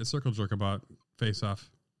Reddit circle jerk about Face Off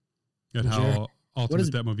and how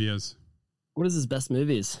ultimate that movie is. What is his best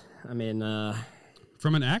movies? I mean,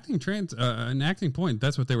 from an acting point,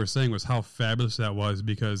 that's what they were saying was how fabulous that was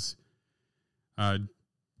because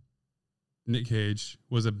Nick Cage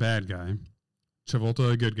was a bad guy,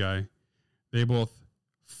 Travolta a good guy. They both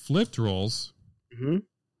flipped roles and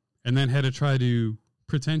then had to try to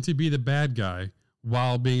pretend to be the bad guy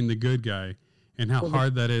while being the good guy, and how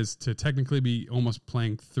hard that is to technically be almost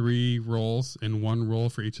playing 3 roles in 1 role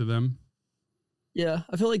for each of them. Yeah,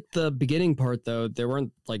 I feel like the beginning part though, they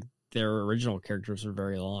weren't like their original characters were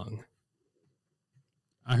very long.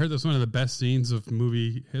 I heard that's one of the best scenes of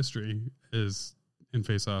movie history is in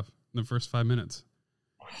Face Off in the first 5 minutes.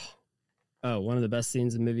 Oh, one of the best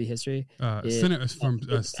scenes in movie history. From a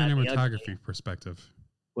cinematography perspective.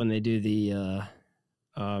 When they do the, you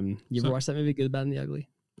ever watch that movie, Good, the Bad, and the Ugly?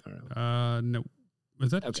 I don't know. No.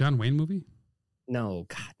 Was that a John Wayne movie? No,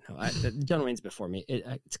 God, no. John Wayne's before me.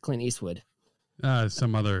 It's Clint Eastwood.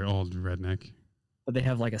 Some other old redneck. But they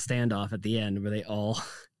have like a standoff at the end where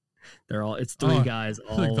it's three guys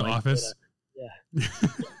all like The Office. Yeah.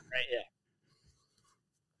 Right.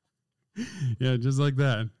 Yeah. Yeah, just like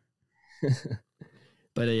that.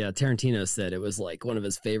 But Tarantino said it was like one of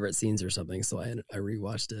his favorite scenes or something. So I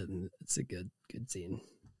rewatched it, and it's a good scene.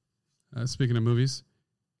 Speaking of movies,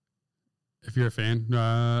 if you're a fan,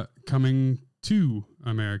 coming to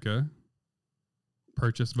America,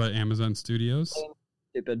 purchased by Amazon Studios.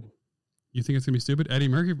 Stupid. You think it's gonna be stupid? Eddie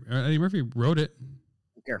Murphy wrote it.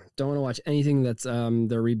 Don't want to watch anything that's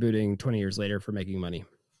they're rebooting 20 years later for making money.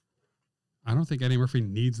 I don't think Eddie Murphy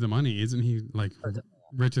needs the money. Isn't he like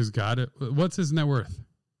rich as God? What's his net worth?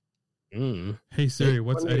 Hey Siri,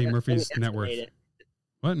 what's Eddie Murphy's net worth?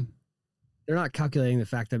 What? They're not calculating the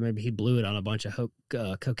fact that maybe he blew it on a bunch of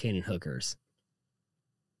cocaine and hookers.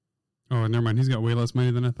 Oh, never mind. He's got way less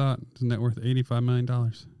money than I thought. His net worth $85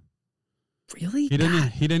 million. Really? He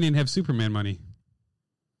didn't even have Superman money.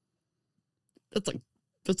 That's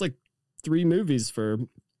like 3 movies for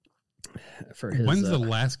his. When's the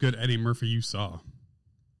last good Eddie Murphy you saw?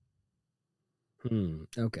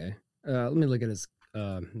 Okay. Let me look at his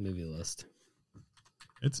movie list.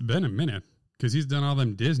 It's been a minute because he's done all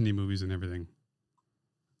them Disney movies and everything.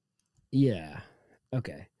 Yeah.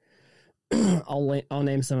 Okay. I'll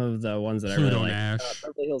name some of the ones that Pluto I really Nash. like.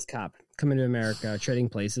 Beverly Hills Cop, Coming to America, Trading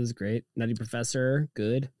Places, great. Nutty Professor,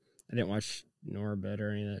 good. I didn't watch Norbit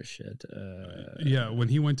or any of that shit. Yeah, when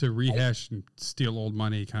he went to rehash and steal old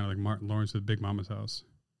money, kind of like Martin Lawrence with Big Mama's House.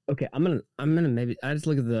 Okay, I'm gonna maybe I just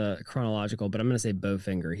look at the chronological, but I'm gonna say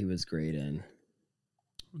Bowfinger. He was great in.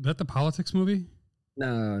 That the politics movie?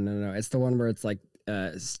 No. It's the one where it's like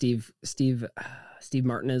Steve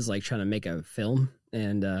Martin is like trying to make a film,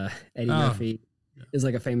 and Eddie Murphy is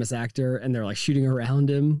like a famous actor, and they're like shooting around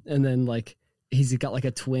him, and then like he's got like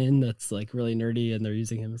a twin that's like really nerdy, and they're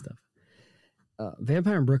using him and stuff.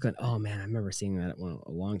 Vampire in Brooklyn. Oh man, I remember seeing that one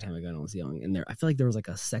a long time ago when I was young. And I feel like there was like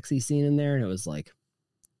a sexy scene in there, and it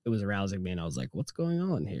was arousing me, and I was like, "What's going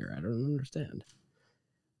on here? I don't understand."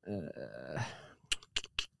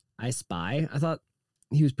 I Spy. I thought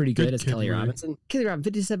he was pretty good as Kelly Robinson. Kelly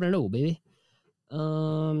Robinson, 57-0, baby.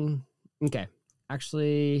 Okay.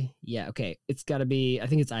 Actually, yeah. Okay, it's got to be. I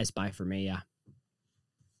think it's I Spy for me. Yeah.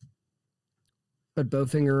 But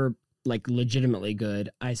Bowfinger, like legitimately good.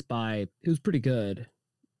 I Spy, it was pretty good,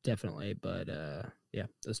 definitely. But yeah,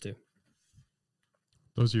 those two.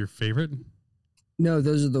 Those are your favorite? No,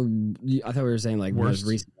 those are the. I thought we were saying like worst?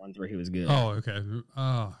 Most recent ones where he was good. Oh, okay.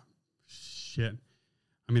 Oh, shit.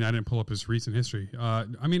 I mean, I didn't pull up his recent history. I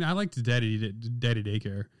mean, I liked Daddy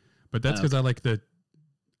Daycare, but that's because I like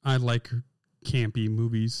campy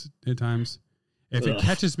movies at times. If it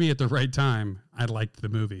catches me at the right time, I liked the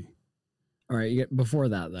movie. All right, before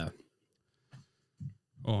that though.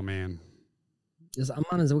 Oh man, I'm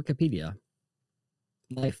on his Wikipedia.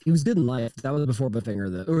 Life. He was good in Life. That was before Bowfinger,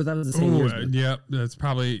 though, or that was the same year. Yeah, that's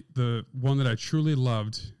probably the one that I truly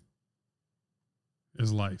loved.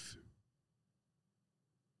 Is Life.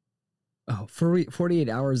 Oh, 48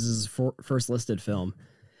 Hours is his first listed film.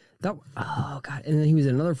 Oh god, and then he was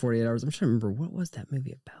in another 48 Hours. I'm trying to remember, what was that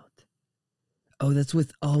movie about? Oh, that's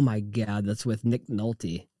with Nick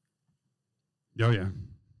Nolte. Oh yeah.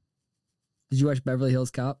 Did you watch Beverly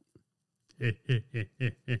Hills Cop? I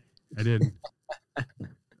did.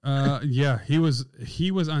 Yeah, he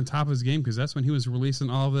was on top of his game because that's when he was releasing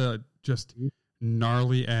all the just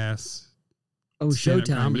gnarly ass. Oh,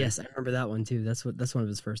 Showtime. Comedy. Yes, I remember that one too. That's one of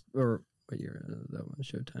his first. Or what year that one?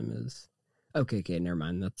 Showtime is. Okay, never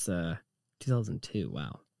mind. That's 2002.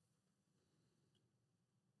 Wow.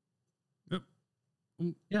 Yep.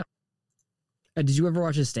 Yeah. Did you ever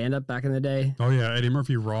watch his stand up back in the day? Oh yeah, Eddie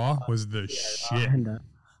Murphy Raw was the shit. And,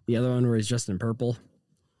 the other one where he's dressed in purple.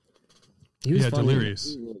 He was funny.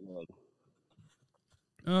 Delirious.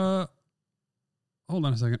 Hold on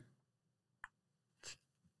a second.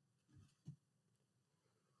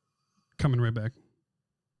 Coming right back.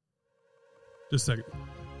 Just a second.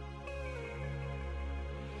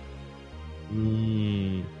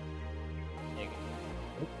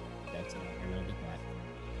 That's it. I'll be quiet.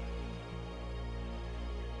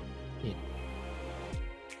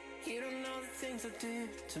 You don't know the things I did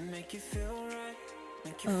to make you feel right.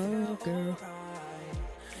 Make you Oh, feel girl. alright.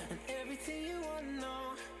 And everything you wanna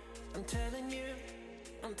know, I'm telling you,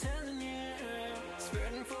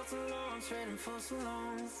 spreading for so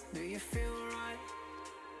long. Do you feel right?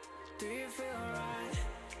 Do you feel right?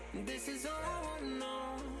 This is all I wanna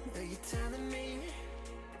know. Are you telling me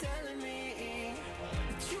that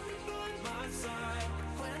you'll be by my side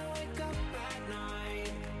when I wake up at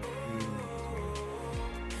night? Oh,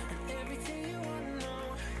 and everything you wanna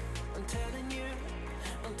know. I'm telling you.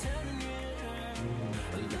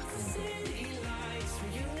 I love the city lights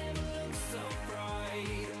when you never look so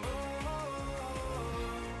bright. Oh,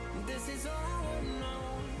 this is all I wanna know.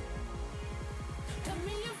 Tell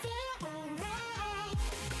me you feel alright.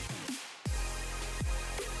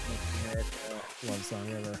 Love song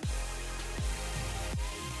ever.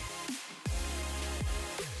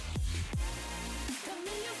 Tell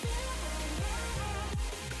me you feel alright.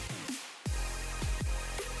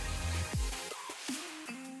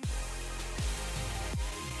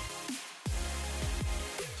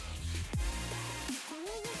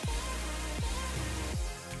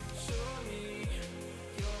 Show me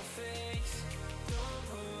your face. Don't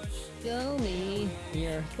push. Show me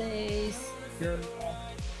your face.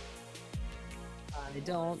 I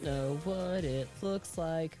don't know what it looks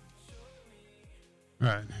like. All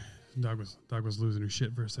right. Dog was losing her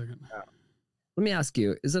shit for a second. Let me ask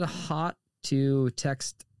you, is it hot to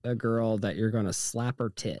text a girl that you're going to slap her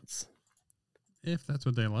tits? If that's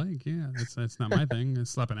what they like, yeah. That's not my thing.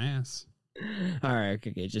 It's slapping ass. All right,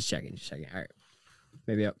 okay, just checking. All right.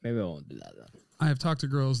 Maybe I won't do that then. I have talked to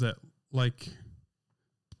girls that like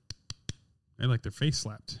their face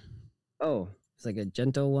slapped. Oh, it's like a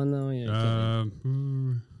gentle one though.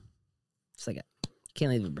 It's like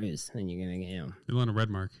can't leave a bruise, and you're gonna get They want a red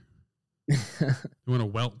mark. They want a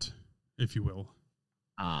welt, if you will.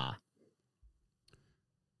 Ah.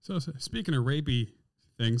 So speaking of rapey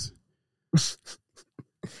things,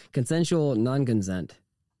 Consensual non-consent.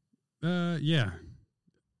 yeah,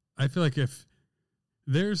 I feel like if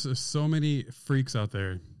there's so many freaks out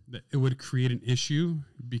there that it would create an issue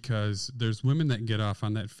because there's women that get off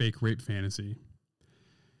on that fake rape fantasy.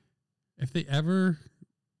 If they ever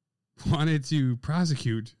wanted to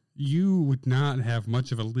prosecute, you would not have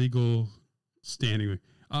much of a legal standing.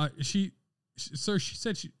 She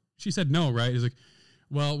said no, right? It's like,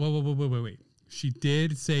 well, wait. She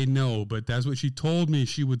did say no, but that's what she told me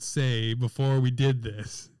she would say before we did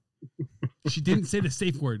this. She didn't say the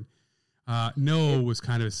safe word. No was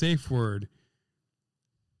kind of a safe word.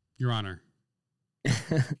 Your Honor.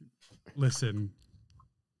 Listen.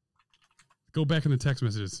 Go back in the text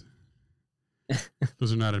messages.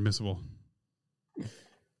 Those are not admissible.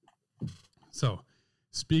 So,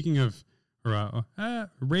 speaking of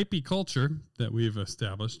rapey culture that we've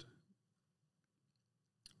established,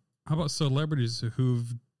 how about celebrities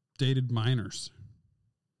who've dated minors?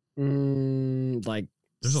 Like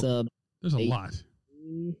There's a eight. lot.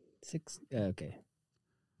 6. Okay.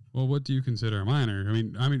 Well, what do you consider a minor?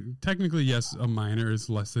 I mean, technically, yes, a minor is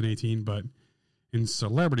less than 18, but in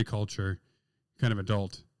celebrity culture, kind of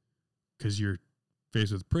adult, because you're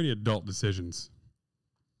faced with pretty adult decisions.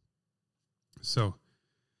 So,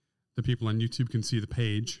 the people on YouTube can see the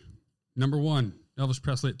page. Number 1, Elvis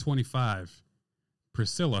Presley at 25.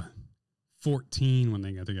 Priscilla, 14 when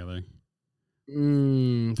they got together.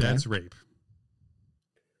 Okay. That's rape.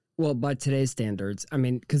 Well, by today's standards, I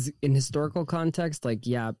mean, because in historical context, what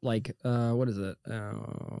is it?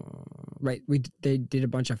 Right, they did a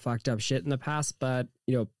bunch of fucked up shit in the past, but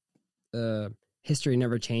history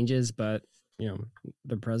never changes, but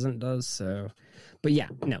the present does. So, but yeah,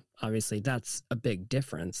 no, obviously that's a big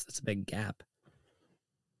difference. That's a big gap.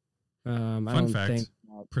 Fun fact: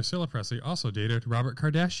 Priscilla Presley also dated Robert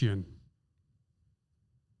Kardashian.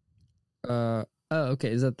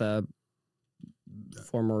 Okay, is that the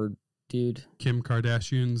former dude? Kim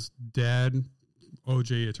Kardashian's dad,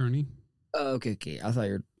 OJ attorney. Oh, okay. I thought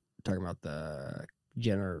you were talking about the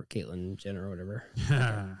Caitlyn Jenner or whatever.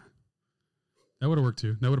 Yeah. That would have worked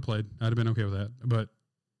too. That would have played. I'd have been okay with that. But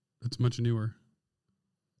it's much newer.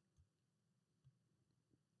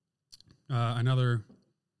 Another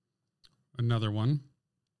one.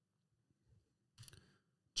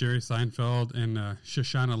 Jerry Seinfeld and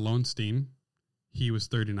Shoshana Lowenstein. He was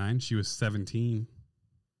 39. She was 17.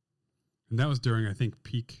 And that was during, I think,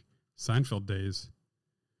 peak Seinfeld days.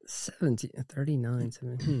 39,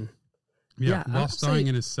 17. Yeah, while starring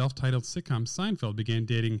in his self-titled sitcom, Seinfeld began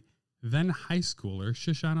dating then high schooler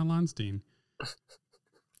Shoshana Lowenstein.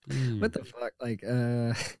 What the fuck?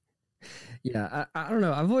 Yeah, I don't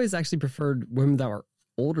know. I've always actually preferred women that were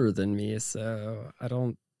older than me, so I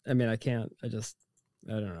don't know. I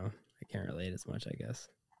can't relate as much, I guess.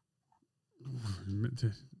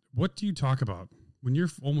 What do you talk about? when you're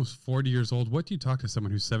almost 40 years old, what do you talk to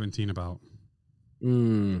someone who's 17 about?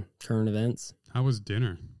 Current events. How was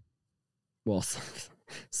dinner? Well,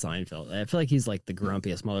 Seinfeld. I feel like he's like the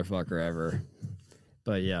grumpiest motherfucker ever.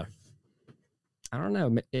 But yeah. I don't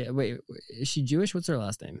know. Wait, is she Jewish? What's her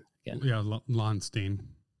last name again? Yeah, Lonstein.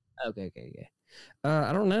 Okay.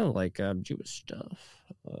 I don't know, like Jewish stuff.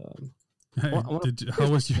 Hey, how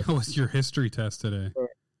was your history test today?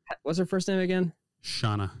 What's her first name again?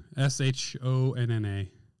 Shauna. Shonna.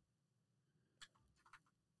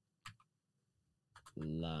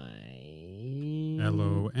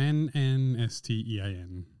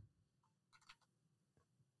 Lonnstein.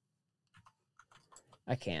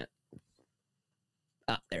 I can't.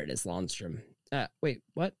 Ah, there it is, Lundstrom. Wait,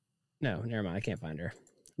 what? No, never mind. I can't find her.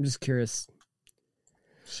 I'm just curious.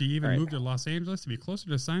 She even moved to Los Angeles to be closer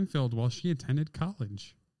to Seinfeld while she attended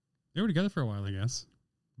college. They were together for a while, I guess.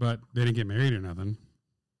 But they didn't get married or nothing.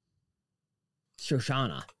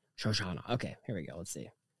 Shoshana. Okay, here we go. Let's see.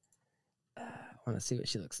 I want to see what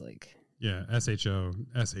she looks like. Yeah, SHA.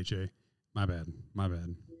 My bad.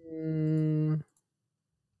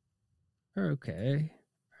 Okay.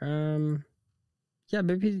 Yeah,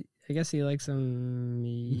 maybe. I guess he likes him.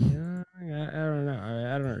 Yeah, I don't know.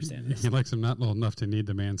 I don't understand this. He likes him not well enough to need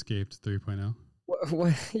the Manscaped 3.0.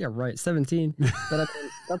 What? Yeah, right. 17. But I mean,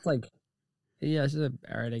 that's like, yeah.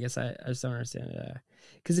 All right. I guess I just don't understand it.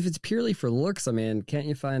 Because if it's purely for looks, I mean, can't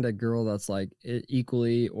you find a girl that's like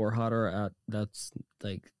equally or hotter at that's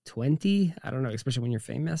like 20? I don't know, especially when you're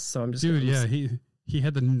famous. So I'm just he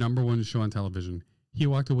had the #1 show on television. He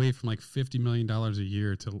walked away from like $50 million a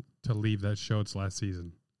year to leave that show its last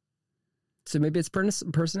season. So maybe it's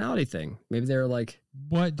personality thing. Maybe they're like,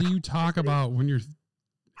 what do you talk about when you're?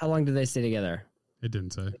 How long did they stay together? It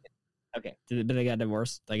didn't say. Okay, but they got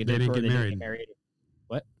divorced. Like they didn't get married.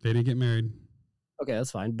 What? They didn't get married. Okay, that's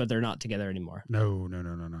fine, but they're not together anymore. No.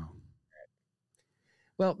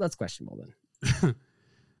 Well, that's questionable then.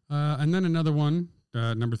 And then another one,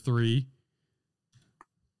 number 3.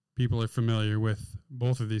 People are familiar with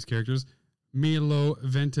both of these characters, Milo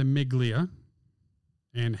Ventimiglia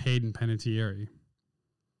and Hayden Panettiere.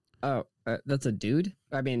 Oh, that's a dude?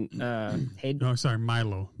 I mean, Hayden? Oh, sorry,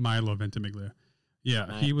 Milo Ventimiglia.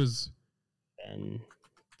 Yeah, he was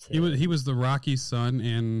he was the Rocky's son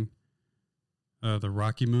in the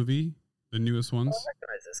Rocky movie, the newest ones. I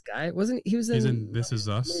recognize this guy. He's in This Is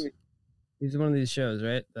Us. He's one of these shows,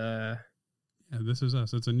 right? Yeah, This Is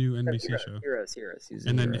Us. It's a new NBC show. Heroes.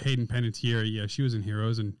 And then Hayden Panettiere, yeah, she was in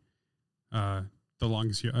Heroes and The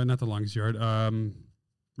Longest Yard, not The Longest Yard.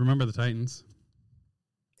 Remember the Titans.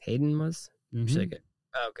 Hayden was? Mm-hmm. Okay.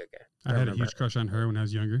 I had a huge crush on her when I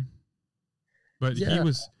was younger. But yeah.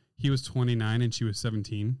 he was 29 and she was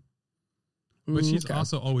 17. But she's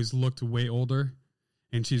also always looked way older.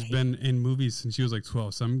 And she's been in movies since she was like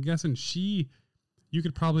 12. So I'm guessing you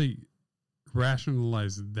could probably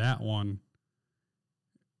rationalize that one.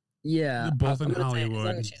 Yeah. Both in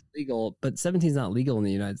Hollywood. Say, she's legal, but 17 is not legal in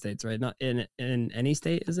the United States, right? Not in any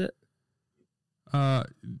state, is it?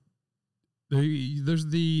 There's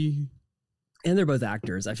the... And they're both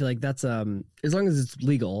actors. I feel like that's as long as it's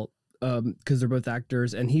legal, because they're both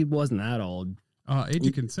actors, and he wasn't that old. Age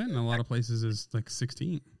of consent in a lot of places is like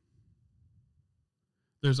 16.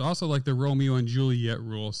 There's also like the Romeo and Juliet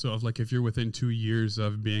rule. So if you're within 2 years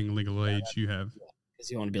of being legal age, you have...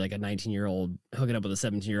 Because you want to be like a 19-year-old hooking up with a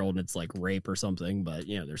 17-year-old, and it's like rape or something. But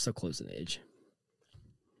they're so close in age.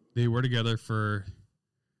 They were together for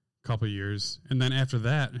a couple of years, and then after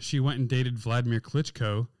that, she went and dated Vladimir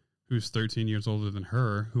Klitschko, who's 13 years older than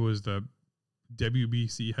her, who was the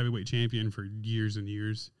WBC heavyweight champion for years and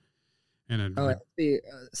years. And the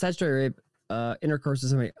statutory rape, intercourse with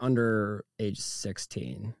somebody under age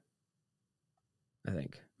 16, I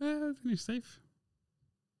think. I think he's safe.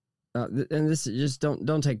 And this just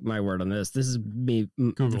don't take my word on this. This is me.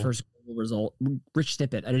 Google. The first Google result. Rich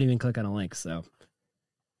Tippett. I didn't even click on a link. So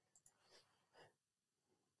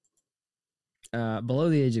below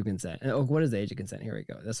the age of consent. Oh, what is the age of consent? Here we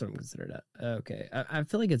go. That's what I'm considered at. Okay, I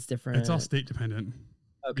feel like it's different. It's all state dependent.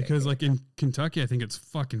 Okay, because like in Kentucky, I think it's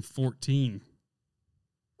fucking 14.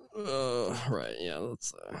 Right. Yeah,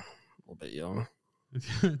 that's a little bit young.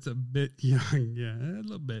 It's a bit young. Yeah, a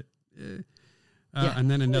little bit.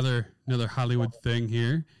 And then another Hollywood thing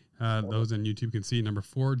here. Those on YouTube can see number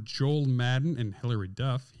 4, Joel Madden and Hilary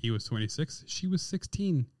Duff. He was 26. She was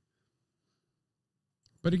 16.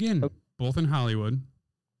 But again, both in Hollywood.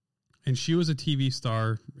 And she was a TV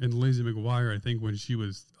star in Lizzie McGuire, I think, when she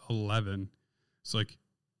was 11. So, like,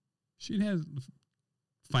 she had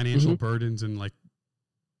financial burdens and, like,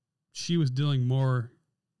 she was dealing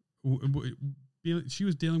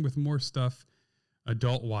with more stuff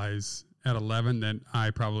adult wise at 11 than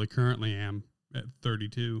I probably currently am at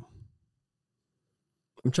 32.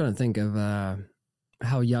 I'm trying to think of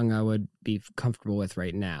how young I would be comfortable with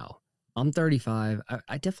right now. I'm 35.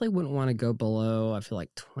 I definitely wouldn't want to go below, I feel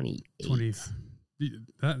like 28. 20.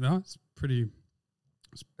 That's pretty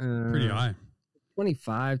high.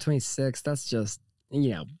 25, 26. That's just,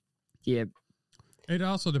 yeah. It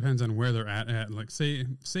also depends on where they're at. Like say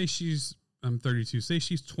I'm 32, say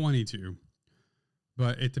she's 22,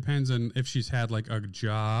 but it depends on if she's had like a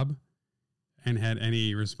job and had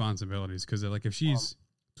any responsibilities. Cause like if she's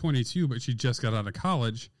 22, but she just got out of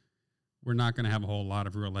college, we're not going to have a whole lot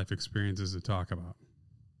of real life experiences to talk about.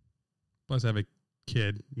 Plus I have a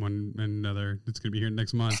kid, another that's going to be here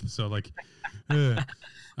next month. So like, I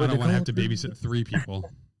don't want to have to babysit 3 people.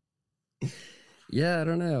 Yeah, I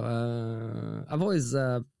don't know. I've always,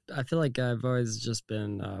 I feel like I've always just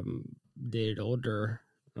been dated older.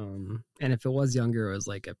 And if it was younger, it was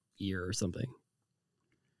like a year or something.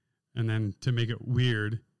 And then to make it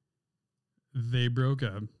weird, they broke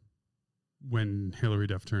up when Hillary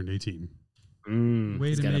Duff turned 18.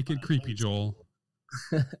 Way to make it creepy, Joel.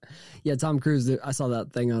 Yeah, Tom Cruise, I saw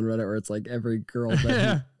that thing on Reddit where it's like every girl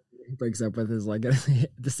that he breaks up with is like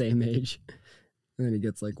the same age. And then he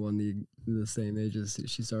gets like one the same age as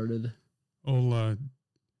she started. Old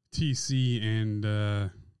TC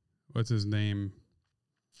and what's his name?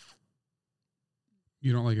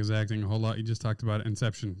 You don't like his acting a whole lot. You just talked about it.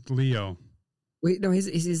 Inception. Leo. Wait, no,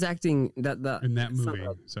 he's acting that in that movie.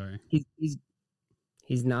 Sorry,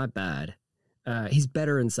 he's not bad. He's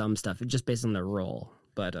better in some stuff, just based on the role.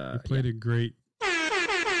 But he played a great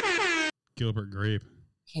Gilbert Grape.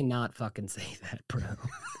 Cannot fucking say that, bro.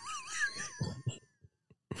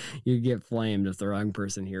 You get flamed if the wrong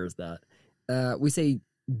person hears that. We say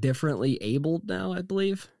differently abled now, I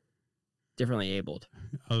believe. Differently abled.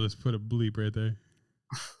 I'll just put a bleep right there.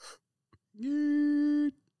 Yeah.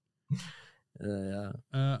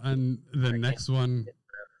 And the next one,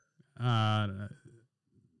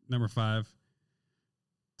 number 5,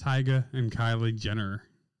 Tyga and Kylie Jenner,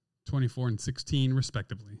 24 and 16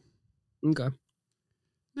 respectively. Okay.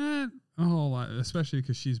 Not a whole lot, especially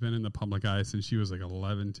because she's been in the public eye since she was like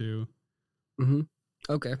 11 too. Mm-hmm.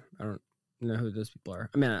 Okay. I don't know who those people are.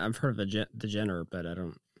 I mean, I've heard of the Jenner, but I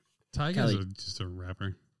don't. Tyga's just a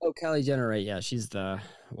rapper. Oh, Kylie Jenner, right? Yeah, she's the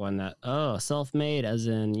one that self-made, as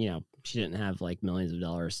in, she didn't have like millions of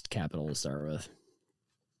dollars capital to start with.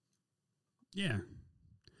 Yeah.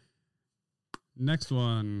 Next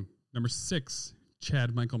one, number 6,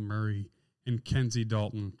 Chad Michael Murray and Kenzie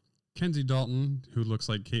Dalton. Kenzie Dalton, who looks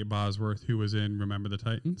like Kate Bosworth, who was in Remember the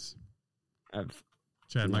Titans.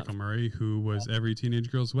 Chad Michael Murray, who was every teenage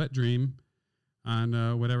girl's wet dream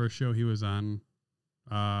on whatever show he was on.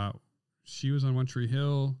 She was on One Tree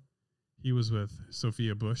Hill. He was with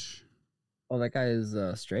Sophia Bush. Oh, that guy is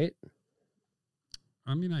straight?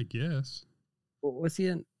 I mean, I guess. What's he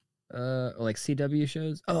in? Like CW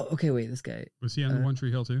shows? Oh, okay, wait, this guy. Was he on the One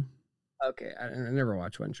Tree Hill too? Okay, I never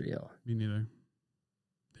watched One Tree Hill. Me neither.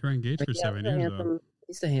 They were engaged for 7 years, though.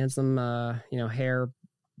 He's a handsome, hair,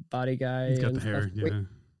 body guy. He's got the hair, stuff.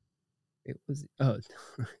 yeah.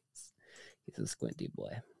 He's a squinty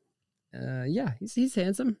boy. Yeah, he's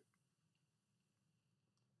handsome.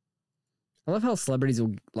 I love how celebrities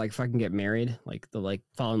will like fucking get married, like they'll like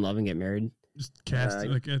fall in love and get married. Just cast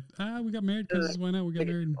we got married because why not? We got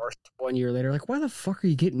married 1 year later. Like, why the fuck are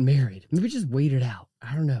you getting married? Maybe just wait it out.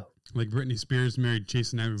 I don't know. Like Britney Spears married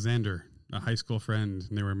Jason Alexander, a high school friend,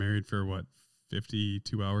 and they were married for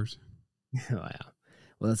 52 hours. Wow.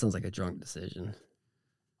 Well, that sounds like a drunk decision.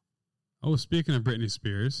 Oh, speaking of Britney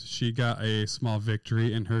Spears, she got a small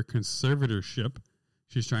victory in her conservatorship.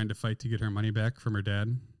 She's trying to fight to get her money back from her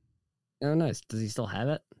dad. Oh, nice. Does he still have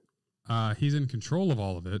it? He's in control of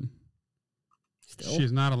all of it. Still?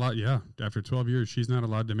 She's not allowed, after 12 years, she's not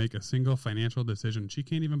allowed to make a single financial decision. She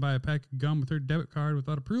can't even buy a pack of gum with her debit card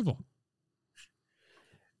without approval.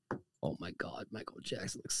 Oh my God, Michael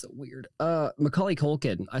Jackson looks so weird. Macaulay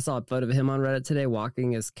Culkin. I saw a photo of him on Reddit today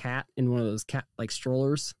walking his cat in one of those cat like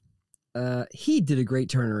strollers. He did a great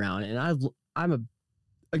turnaround, and I'm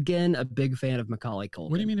a big fan of Macaulay Culkin.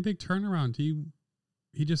 What do you mean a big turnaround?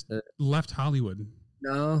 He just left Hollywood.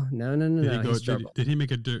 No. Did he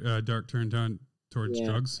make a dark turn down towards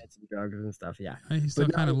drugs? Some drugs and stuff. Yeah, he still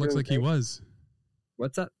kind of looks like he was.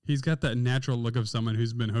 What's up? He's got that natural look of someone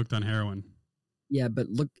who's been hooked on heroin. Yeah, but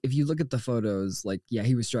if you look at the photos,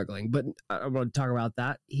 he was struggling. But I want to talk about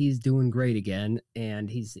that. He's doing great again, and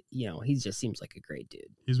he just seems like a great dude.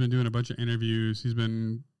 He's been doing a bunch of interviews. He's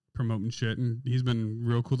been promoting shit, and he's been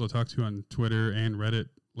real cool to talk to on Twitter and Reddit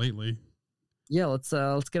lately. Yeah, let's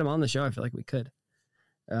get him on the show. I feel like we could.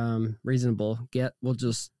 reasonable. We'll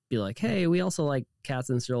just be like, hey, we also like cats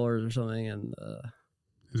and strollers or something, and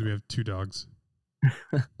Because we have 2 dogs.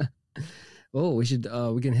 oh, we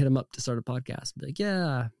can hit him up to start a podcast. Be like,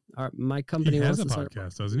 yeah, my company He has wants a to start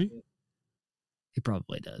podcast, doesn't he? He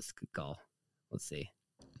probably does. Good call. Let's see.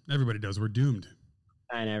 Everybody does. We're doomed.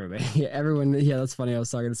 And everybody, yeah, everyone. Yeah, that's funny. I was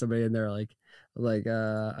talking to somebody and they're like,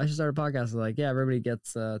 I should start a podcast. I was like, yeah, everybody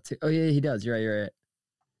gets oh yeah, he does. You're right.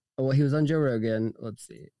 Oh, well, he was on Joe Rogan. Let's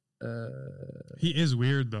see. He is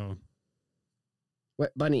weird though.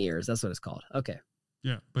 What bunny ears? That's what it's called. Okay.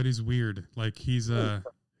 Yeah, but he's weird. Like he's kind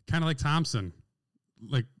of like Thompson.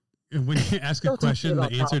 Like when you ask a Don't talk question, the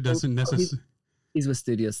about answer Thompson. doesn't necessarily. He's with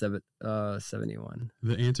Studio 71.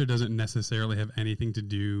 The answer doesn't necessarily have anything to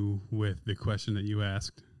do with the question that you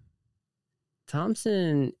asked.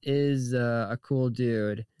 Thompson is a cool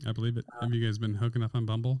dude. I believe it. Have you guys been hooking up on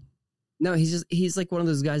Bumble? No, he's like one of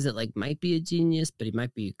those guys that like might be a genius, but he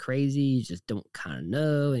might be crazy. You just don't kind of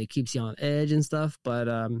know, and he keeps you on edge and stuff. But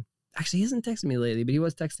actually, he hasn't texted me lately, but he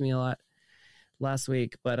was texting me a lot last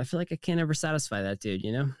week. But I feel like I can't ever satisfy that dude,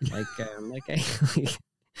 you know?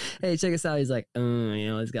 Hey, check us out. He's like,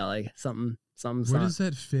 he's got like something. Where does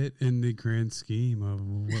that fit in the grand scheme of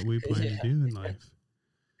what we plan to do in life?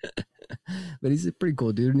 But he's a pretty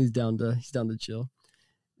cool dude, and he's down to chill.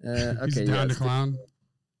 Okay, He's down to clown.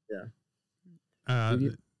 Yeah.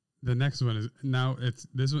 The next one is now it's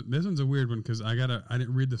this one. This one's a weird one because I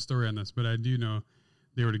didn't read the story on this, but I do know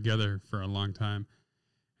they were together for a long time,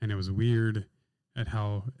 and it was weird at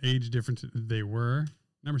how age different they were.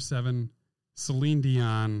 Number 7. Celine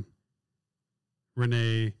Dion,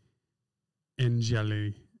 Renee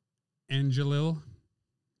Angelil.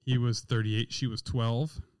 He was 38. She was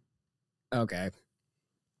 12. Okay.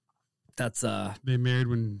 That's They married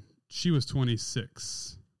when she was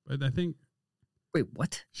 26. But I think wait,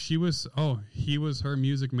 what? he was her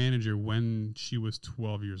music manager when she was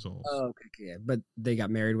 12 years old. Oh, okay. But they got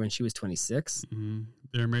married when she was 26. Mm-hmm.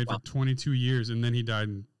 They were married for 22 years, and then he died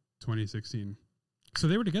in 2016. So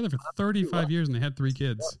they were together for 35 years, and they had 3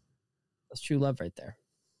 kids. That's true love right there.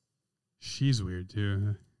 She's weird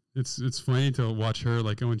too. It's funny to watch her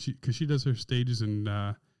like because she does her stages in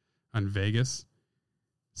on Vegas.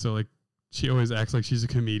 So like she always acts like she's a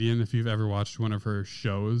comedian. If you've ever watched one of her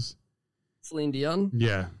shows, Celine Dion?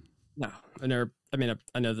 yeah, No, I never. I mean,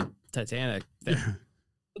 I know the Titanic thing. yeah.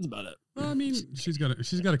 That's about it. Well, I mean, she's got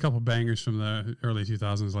a couple bangers from the early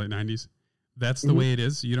 2000s, late 90s. That's the way it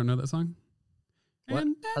is. You don't know that song? What?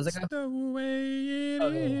 And How's it that's go? the way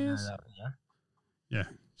it is. Yeah. Yeah,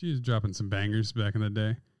 she was dropping some bangers back in the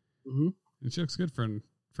day, Mm-hmm. and she looks good for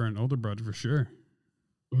an older brother for sure.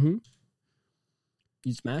 Mm-hmm.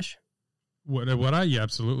 You smash What yeah,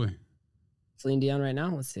 absolutely. Celine Dion right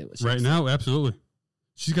now? Let's see what she Right looks now, absolutely.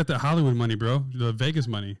 She's got that Hollywood money, bro. The Vegas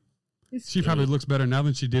money. like. She probably looks better now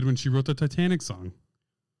than she did when she wrote the Titanic song.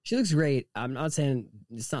 She looks great. I'm not saying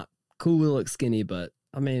it's not cool to look skinny, but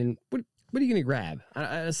I mean, what are you gonna grab?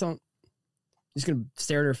 I just don't. You're just gonna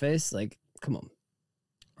stare at her face? Like, come on.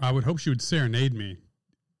 I would hope she would serenade me.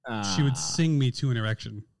 She would sing me to an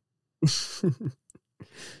erection.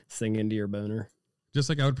 Sing into your boner. Just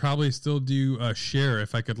like I would probably still do Cher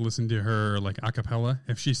if I could listen to her like a cappella.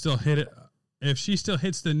 If she still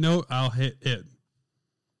hits the note, I'll hit it.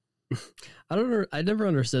 I don't know. I never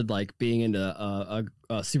understood like being into a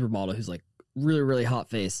supermodel who's like really, really hot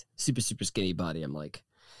face, super, super skinny body. I'm like,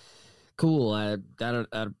 cool. I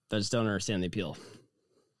just don't understand the appeal.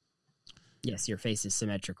 Yes, your face is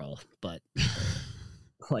symmetrical, but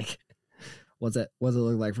like, what's it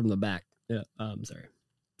look like from the back? Yeah. Sorry.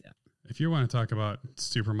 Yeah. If you want to talk about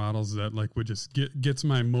supermodels that like would just gets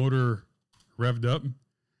my motor revved up.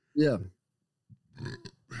 Yeah.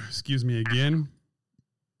 Excuse me again.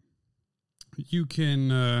 You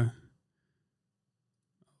can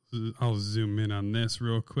I'll zoom in on this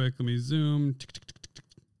real quick. Let me zoom.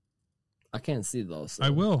 I can't see those. So. I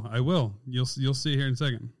will. You'll see here in a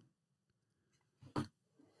second.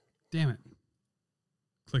 Damn it.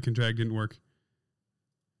 Click and drag didn't work.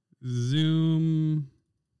 Zoom.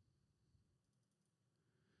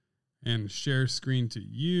 And share screen to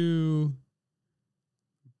you.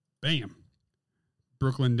 Bam.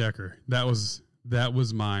 Brooklyn Decker. That was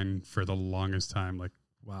mine for the longest time. Like,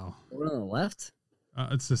 wow. The one on the left?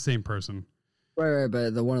 It's the same person. Right,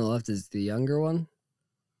 but the one on the left is the younger one?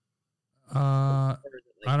 I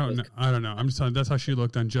don't know. I'm just telling you, that's how she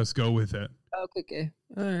looked on Just Go With It. Oh, okay.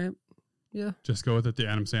 All right. Yeah. Just Go With It, the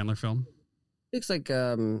Adam Sandler film. Looks like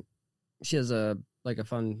she has a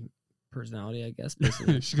fun personality, I guess.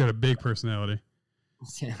 She's got a big personality.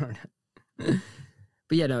 Yeah, but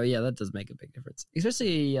But yeah, no, yeah, that does make a big difference.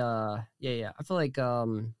 Especially, I feel like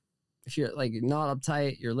if you're like not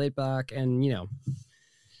uptight, you're laid back, and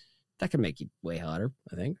that can make you way hotter,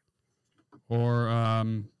 I think. Or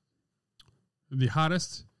the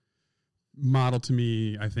hottest model to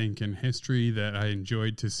me, I think, in history that I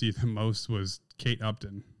enjoyed to see the most was Kate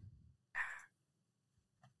Upton.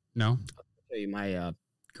 No? I'll show you my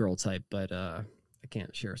girl type, but I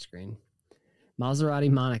can't share a screen.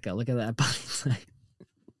 Maserati Monica, look at that body type.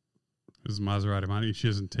 Is Maserati Monica? She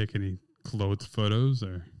doesn't take any clothed photos,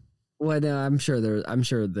 or? Well, no, I'm sure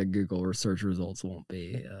the Google search results won't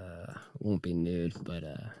be nude, but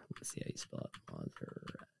let's see how you spell it.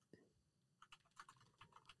 Maserati.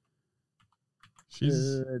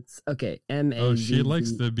 It's okay. M A. Oh, she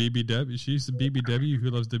likes the BBW. She's the BBW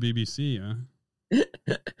who loves the BBC. Huh?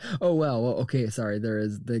 Oh wow. Well, okay. Sorry. There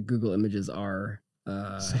is the Google images are.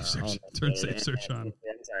 Safe search. Turn safe search on.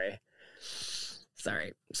 I'm sorry.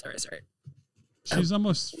 She's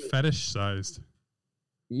almost fetish sized.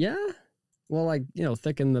 Yeah. Well, like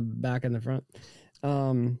thick in the back and the front.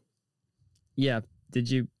 Yeah.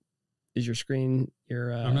 Is your screen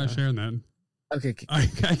your? I'm not sharing that. Okay. I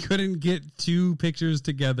couldn't get two pictures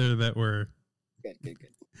together that were. Good.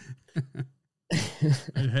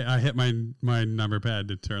 I hit my number pad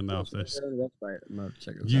to turn off this.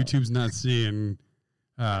 YouTube's not seeing.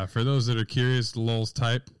 For those that are curious, Lol's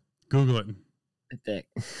type, Google it. Thick.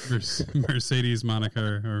 Mercedes Monica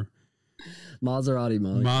or Maserati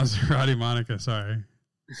Monica. Maserati Monica. Sorry.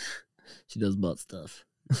 She does butt stuff.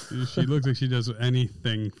 She looks like she does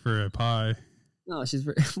anything for a pie. No, she's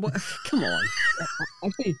very. What? Come on.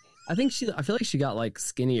 Actually, I feel like she got like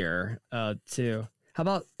skinnier too. How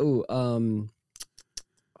about I'm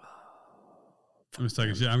just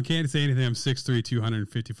talking shit. I can't say anything. I'm 6'3",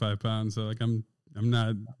 255 pounds. So like I'm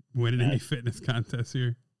not winning any fitness contests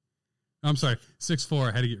here. I'm sorry,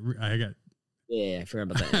 6'4". I got. Yeah, I forgot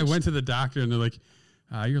about that. I went to the doctor and they're like,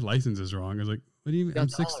 "Your license is wrong." I was like, "What do you mean? I'm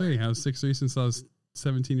 6'3". I was 6'3" since I was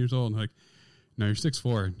 17 years old. And they're like, "No, you're 6'4".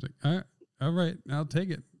 I was like, all right, I'll take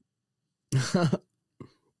it.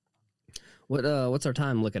 What's our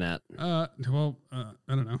time looking at? I don't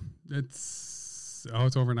know. It's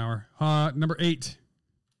over an hour. Number 8.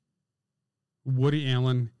 Woody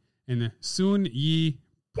Allen and Soon Yi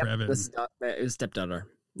Previn. This is it was stepdaughter,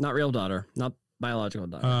 not real daughter, not biological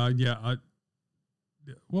daughter.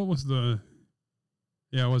 What was the?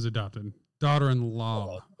 Yeah, it was adopted.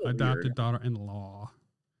 Daughter-in-law. Adopted daughter-in-law.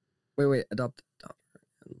 Wait, adopted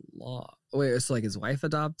daughter-in-law. Wait, it's like his wife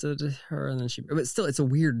adopted her, and then but still, it's a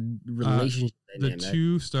weird relationship. The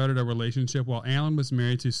two started a relationship while Allen was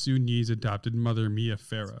married to Soon Yi's adopted mother, Mia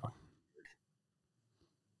Farrow.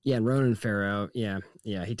 Yeah, and Ronan Farrow. Yeah,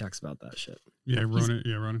 he talks about that shit. Yeah,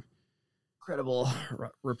 Ronan. Incredible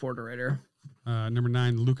reporter writer. Number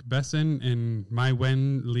 9, Luc Besson and Mai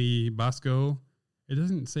Wen Lee Bosco. It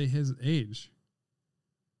doesn't say his age.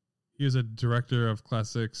 He was a director of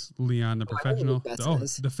classics, Leon the Professional.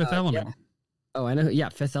 The Fifth Element. Yeah. Oh, I know. Yeah,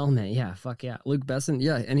 Fifth Element. Yeah, fuck yeah. Luc Besson.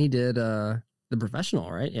 Yeah, and he did The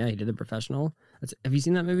Professional, right? Yeah, he did The Professional. Have you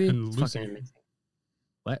seen that movie? And it's Lucy. fucking amazing.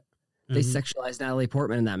 What? They sexualized Natalie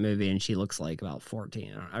Portman in that movie, and she looks like about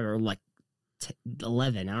 14 or like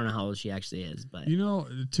 11. I don't know how old she actually is, but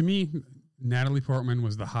to me, Natalie Portman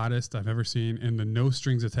was the hottest I've ever seen in the No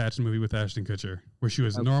Strings Attached movie with Ashton Kutcher, where she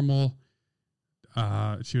was normal.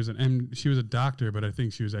 She was a doctor, but I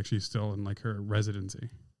think she was actually still in like her residency.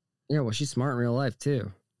 Yeah, well, she's smart in real life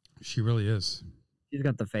too. She really is. She's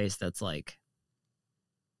got the face that's like,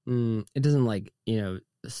 it doesn't like do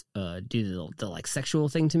the like sexual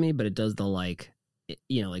thing to me, but it does the like,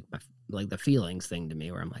 like the feelings thing to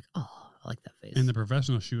me, where I'm like, oh, I like that face. In The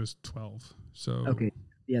Professional, she was 12. So okay,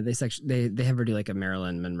 yeah, they have her do like a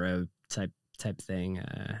Marilyn Monroe type thing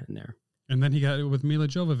in there. And then he got it with Mila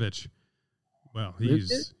Jovovich. Well,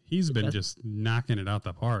 he's been just knocking it out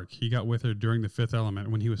the park. He got with her during The Fifth Element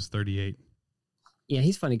when he was 38. Yeah,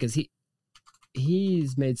 he's funny because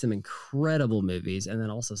he's made some incredible movies and then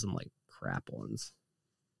also some like crap ones.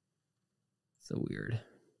 So weird.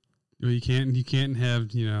 Well, you can't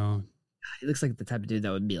have He looks like the type of dude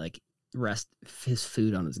that would be like rest his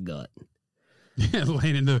food on his gut. Yeah,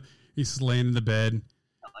 he's laying in the bed.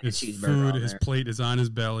 Like his plate is on his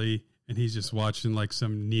belly. And he's just watching like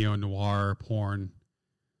some neo-noir porn.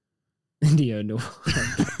 Neo-noir.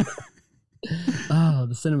 Oh,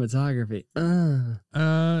 the cinematography.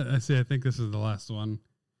 I think this is the last one.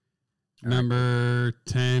 Number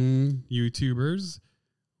 10 YouTubers.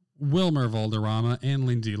 Wilmer Valderrama and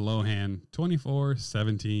Lindsay Lohan.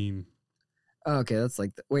 24/17. Okay, that's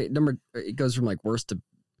like... it goes from like worst to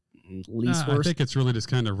least I worst. think it's really just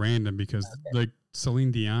kind of random because like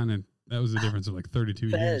Celine Dion, and that was the difference of like 32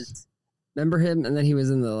 years. Remember him? And then he was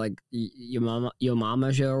in the like Yo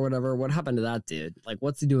Mama show or whatever. What happened to that dude? Like,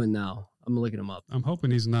 what's he doing now? I'm looking him up. I'm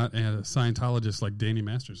hoping he's not a Scientologist like Danny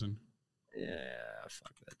Masterson. Yeah,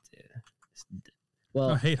 fuck that dude.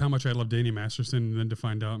 Well, I hate how much I love Danny Masterson, and then to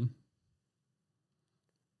find out.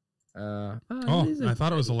 I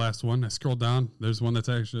thought it was the last one. I scrolled down. There's one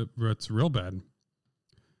that's real bad.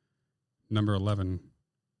 Number 11.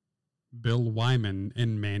 Bill Wyman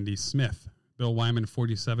and Mandy Smith. Bill Wyman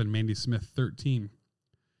 47, Mandy Smith 13.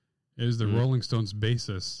 It is the Rolling Stones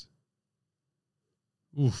bassist.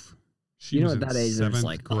 Oof. She was at in that age, seventh it's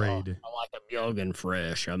like, grade. I like them young and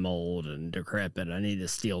fresh. I'm old and decrepit. I need to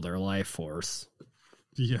steal their life force.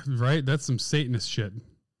 Yeah, right? That's some Satanist shit.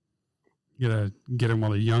 You gotta get them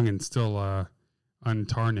while they're young and still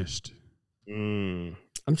untarnished. I'm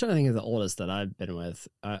trying to think of the oldest that I've been with.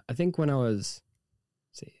 I think when I was,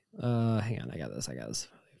 hang on, I got this.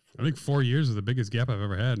 I think 4 years is the biggest gap I've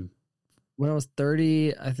ever had. When I was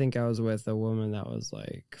 30, I think I was with a woman that was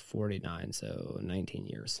like 49, so 19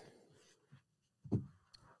 years.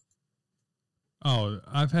 Oh,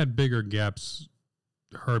 I've had bigger gaps,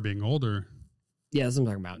 her being older. Yeah, that's what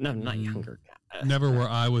I'm talking about. No, not younger. Never where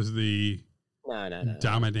I was the No.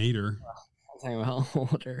 dominator. I'm talking about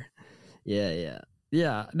older. Yeah.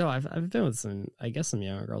 No, I've been with some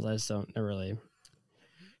younger girls. I just don't never really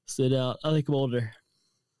stood out. I like them older.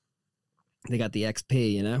 They got the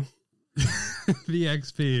XP, you know. The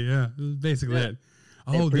XP, yeah, basically it.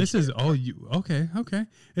 Oh, this is okay.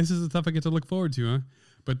 This is the stuff I get to look forward to, huh?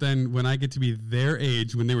 But then when I get to be their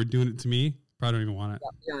age, when they were doing it to me, probably don't even want it.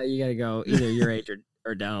 Yeah, you gotta go either your age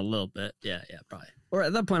or down a little bit. Yeah, probably. Or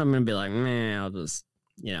at that point, I'm gonna be like, man, I'll just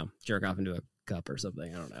jerk off into a cup or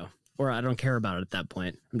something. I don't know. Or I don't care about it at that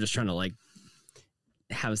point. I'm just trying to like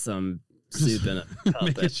have some soup in a cup.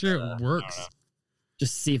 Making sure it works.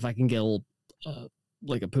 Just see if I can get a little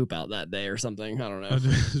like a poop out that day or something. I don't know. I'll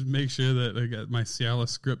just make sure that I got my Cialis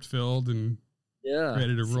script filled and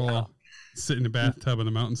ready to roll. Yeah. Sit in the bathtub on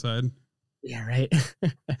the mountainside. Yeah, right.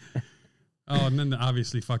 Oh, and then the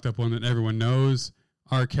obviously fucked up one that everyone knows,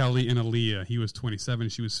 R. Kelly and Aaliyah. He was 27,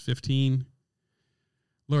 she was 15.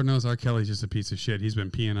 Lord knows R. Kelly's just a piece of shit. He's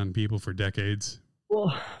been peeing on people for decades.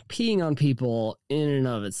 Well, peeing on people in and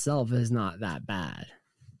of itself is not that bad.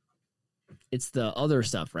 It's the other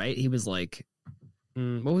stuff, right? He was like,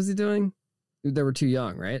 what was he doing? They were too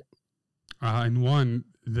young, right? And one,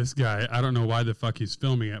 this guy, I don't know why the fuck he's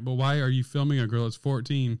filming it, but why are you filming a girl that's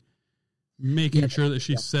 14, making sure that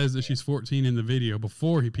she says that she's 14 in the video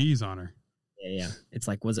before he pees on her? Yeah. It's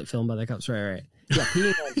like, was it filmed by the cops? Right. Yeah,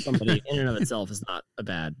 peeing on somebody in and of itself is not a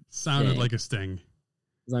bad Sounded thing. like a sting.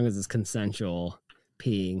 As long as it's consensual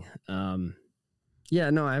peeing. Yeah,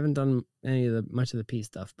 no, I haven't done much of the pee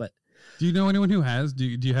stuff, but do you know anyone who has? Do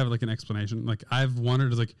you have like an explanation? Like I've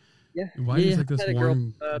wondered, like, why is like this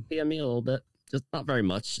warm? Pee on me a little bit, just not very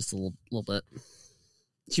much, just a little bit.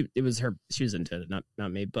 She was into it,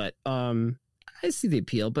 not me. But I see the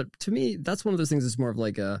appeal. But to me, that's one of those things. It's more of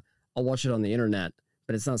like I'll watch it on the internet,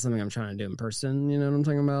 but it's not something I'm trying to do in person. You know what I'm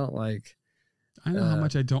talking about? Like, I know how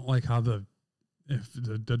much I don't like how if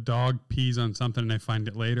the dog pees on something and I find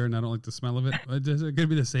it later and I don't like the smell of it. Is it going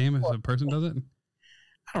to be the same if a person does it?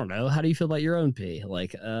 I don't know. How do you feel about your own pee?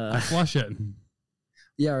 Like, I flush it.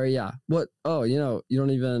 Yeah. What? Oh, you don't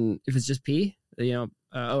even, if it's just pee,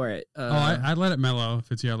 all right. I let it mellow if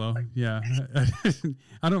it's yellow. Yeah.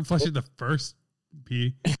 I don't flush it the first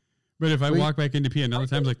pee. But if I walk back into pee another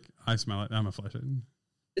time, like, I smell it, I'm going to flush it.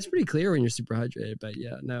 It's pretty clear when you're super hydrated, but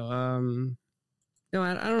yeah, no,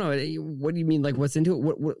 I don't know. What do you mean? Like, what's into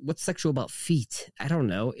it? What's sexual about feet? I don't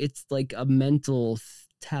know. It's like a mental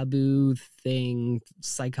taboo thing,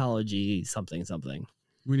 psychology, something.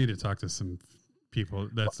 We need to talk to some people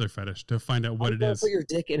that's their fetish to find out what it is. Put your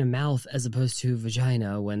dick in a mouth as opposed to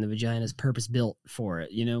vagina when the vagina is purpose built for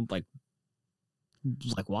it. Like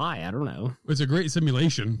why? I don't know. It's a great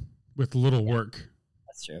simulation with little work.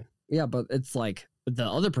 That's true. Yeah, but it's like the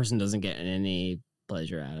other person doesn't get any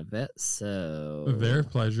pleasure out of it, so their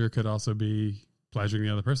pleasure could also be pleasuring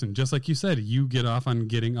the other person. Just like you said, you get off on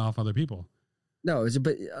getting off other people. No,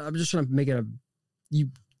 but I'm just trying to make it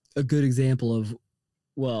a good example of,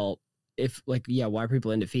 well, if like, yeah, why are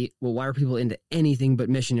people into feet? Well, why are people into anything but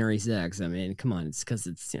missionary sex? I mean, come on, it's because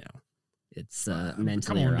it's it's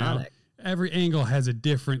mentally erotic. Now. Every angle has a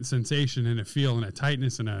different sensation and a feel and a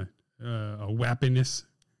tightness and a wappiness.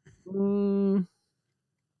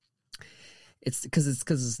 It's because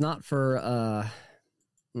it's not for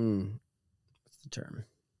what's the term?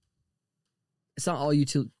 it's not all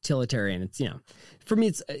utilitarian. It's, for me,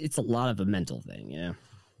 it's a lot of a mental thing.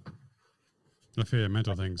 I feel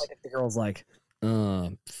mental things. Like if the girl's like,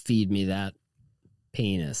 feed me that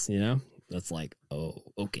penis, that's like, oh,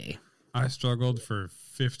 okay. I struggled for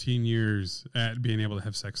 15 years at being able to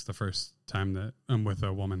have sex the first time that I'm with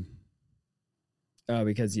a woman. Oh,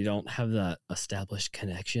 because you don't have that established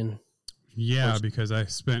connection? Yeah, because I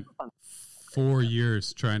spent 4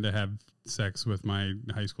 years trying to have sex with my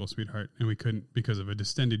high school sweetheart, and we couldn't because of a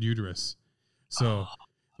distended uterus. So,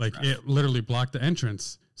 it literally blocked the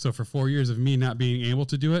entrance. So for 4 years of me not being able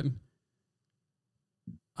to do it,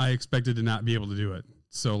 I expected to not be able to do it.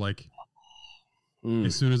 So,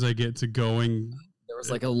 as soon as I get to going... There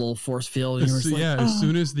was like a little force field. And as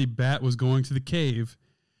soon as the bat was going to the cave...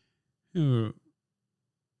 it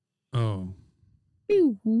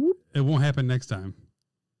won't happen next time.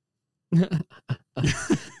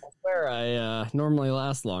 Where I normally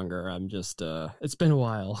last longer. I'm just... it's been a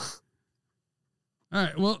while. All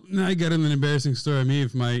right, well, now I got an embarrassing story of me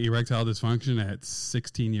of my erectile dysfunction at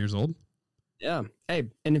 16 years old. Yeah. Hey,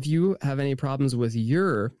 and if you have any problems with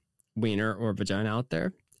your wiener or vagina out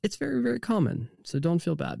there, it's very, very common. So don't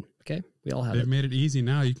feel bad, okay? We all have They've it. made it easy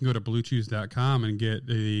now. You can go to bluechews.com and get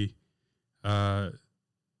the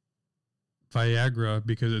Viagra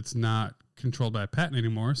because it's not controlled by a patent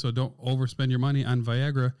anymore. So don't overspend your money on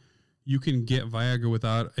Viagra. You can get Viagra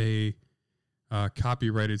without a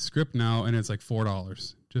copyrighted script now, and it's like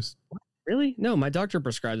 $4. Just Really? No, my doctor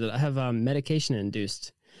prescribed it. I have medication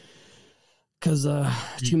induced because 2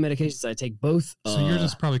 medications I take both. So you're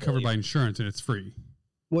just probably covered by insurance, and it's free.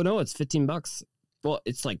 Well, no, it's $15. Well,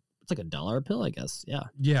 it's like $1 a pill, I guess. Yeah.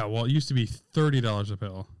 Yeah. Well, it used to be $30 a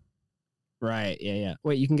pill. Right. Yeah.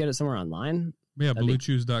 Wait, you can get it somewhere online? Yeah,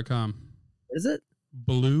 bluechews.com. Is it?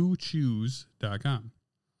 Bluechews.com.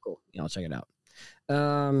 Cool. Yeah, I'll check it out.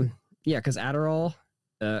 Yeah, because Adderall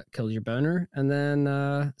kills your boner, and then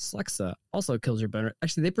Celexa also kills your boner.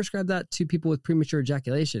 Actually, they prescribe that to people with premature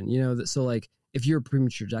ejaculation. So if you're a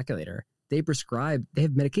premature ejaculator, they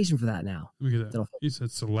have medication for that now. Let me get that. You said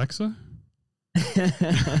Celexa?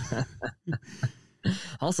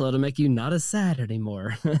 Also, it'll make you not as sad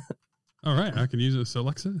anymore. All right, I can use it as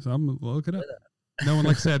Celexa, so I'm going to look it up. No one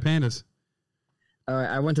likes sad pandas. All right,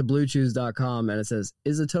 I went to bluechews.com, and it says,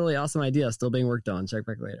 is a totally awesome idea still being worked on. Check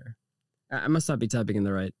back later. I must not be typing in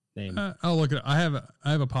the right name. I'll look it up. I have a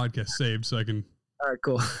podcast saved, so I can... All right,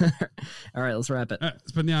 cool. All right, let's wrap it.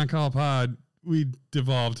 It's been the On Call Pod. We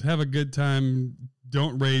devolved. Have a good time.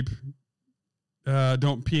 Don't rape.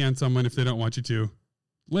 Don't pee on someone if they don't want you to.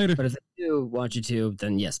 Later. But if they do want you to,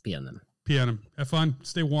 then yes, pee on them. Pee on them. Have fun.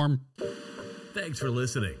 Stay warm. Thanks for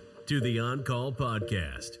listening to the On Call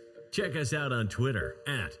Podcast. Check us out on Twitter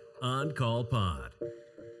at OnCallPod.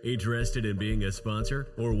 Interested in being a sponsor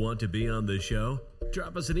or want to be on the show?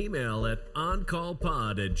 Drop us an email at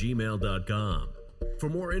oncallpod@gmail.com. For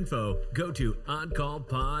more info, go to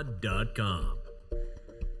oncallpod.com.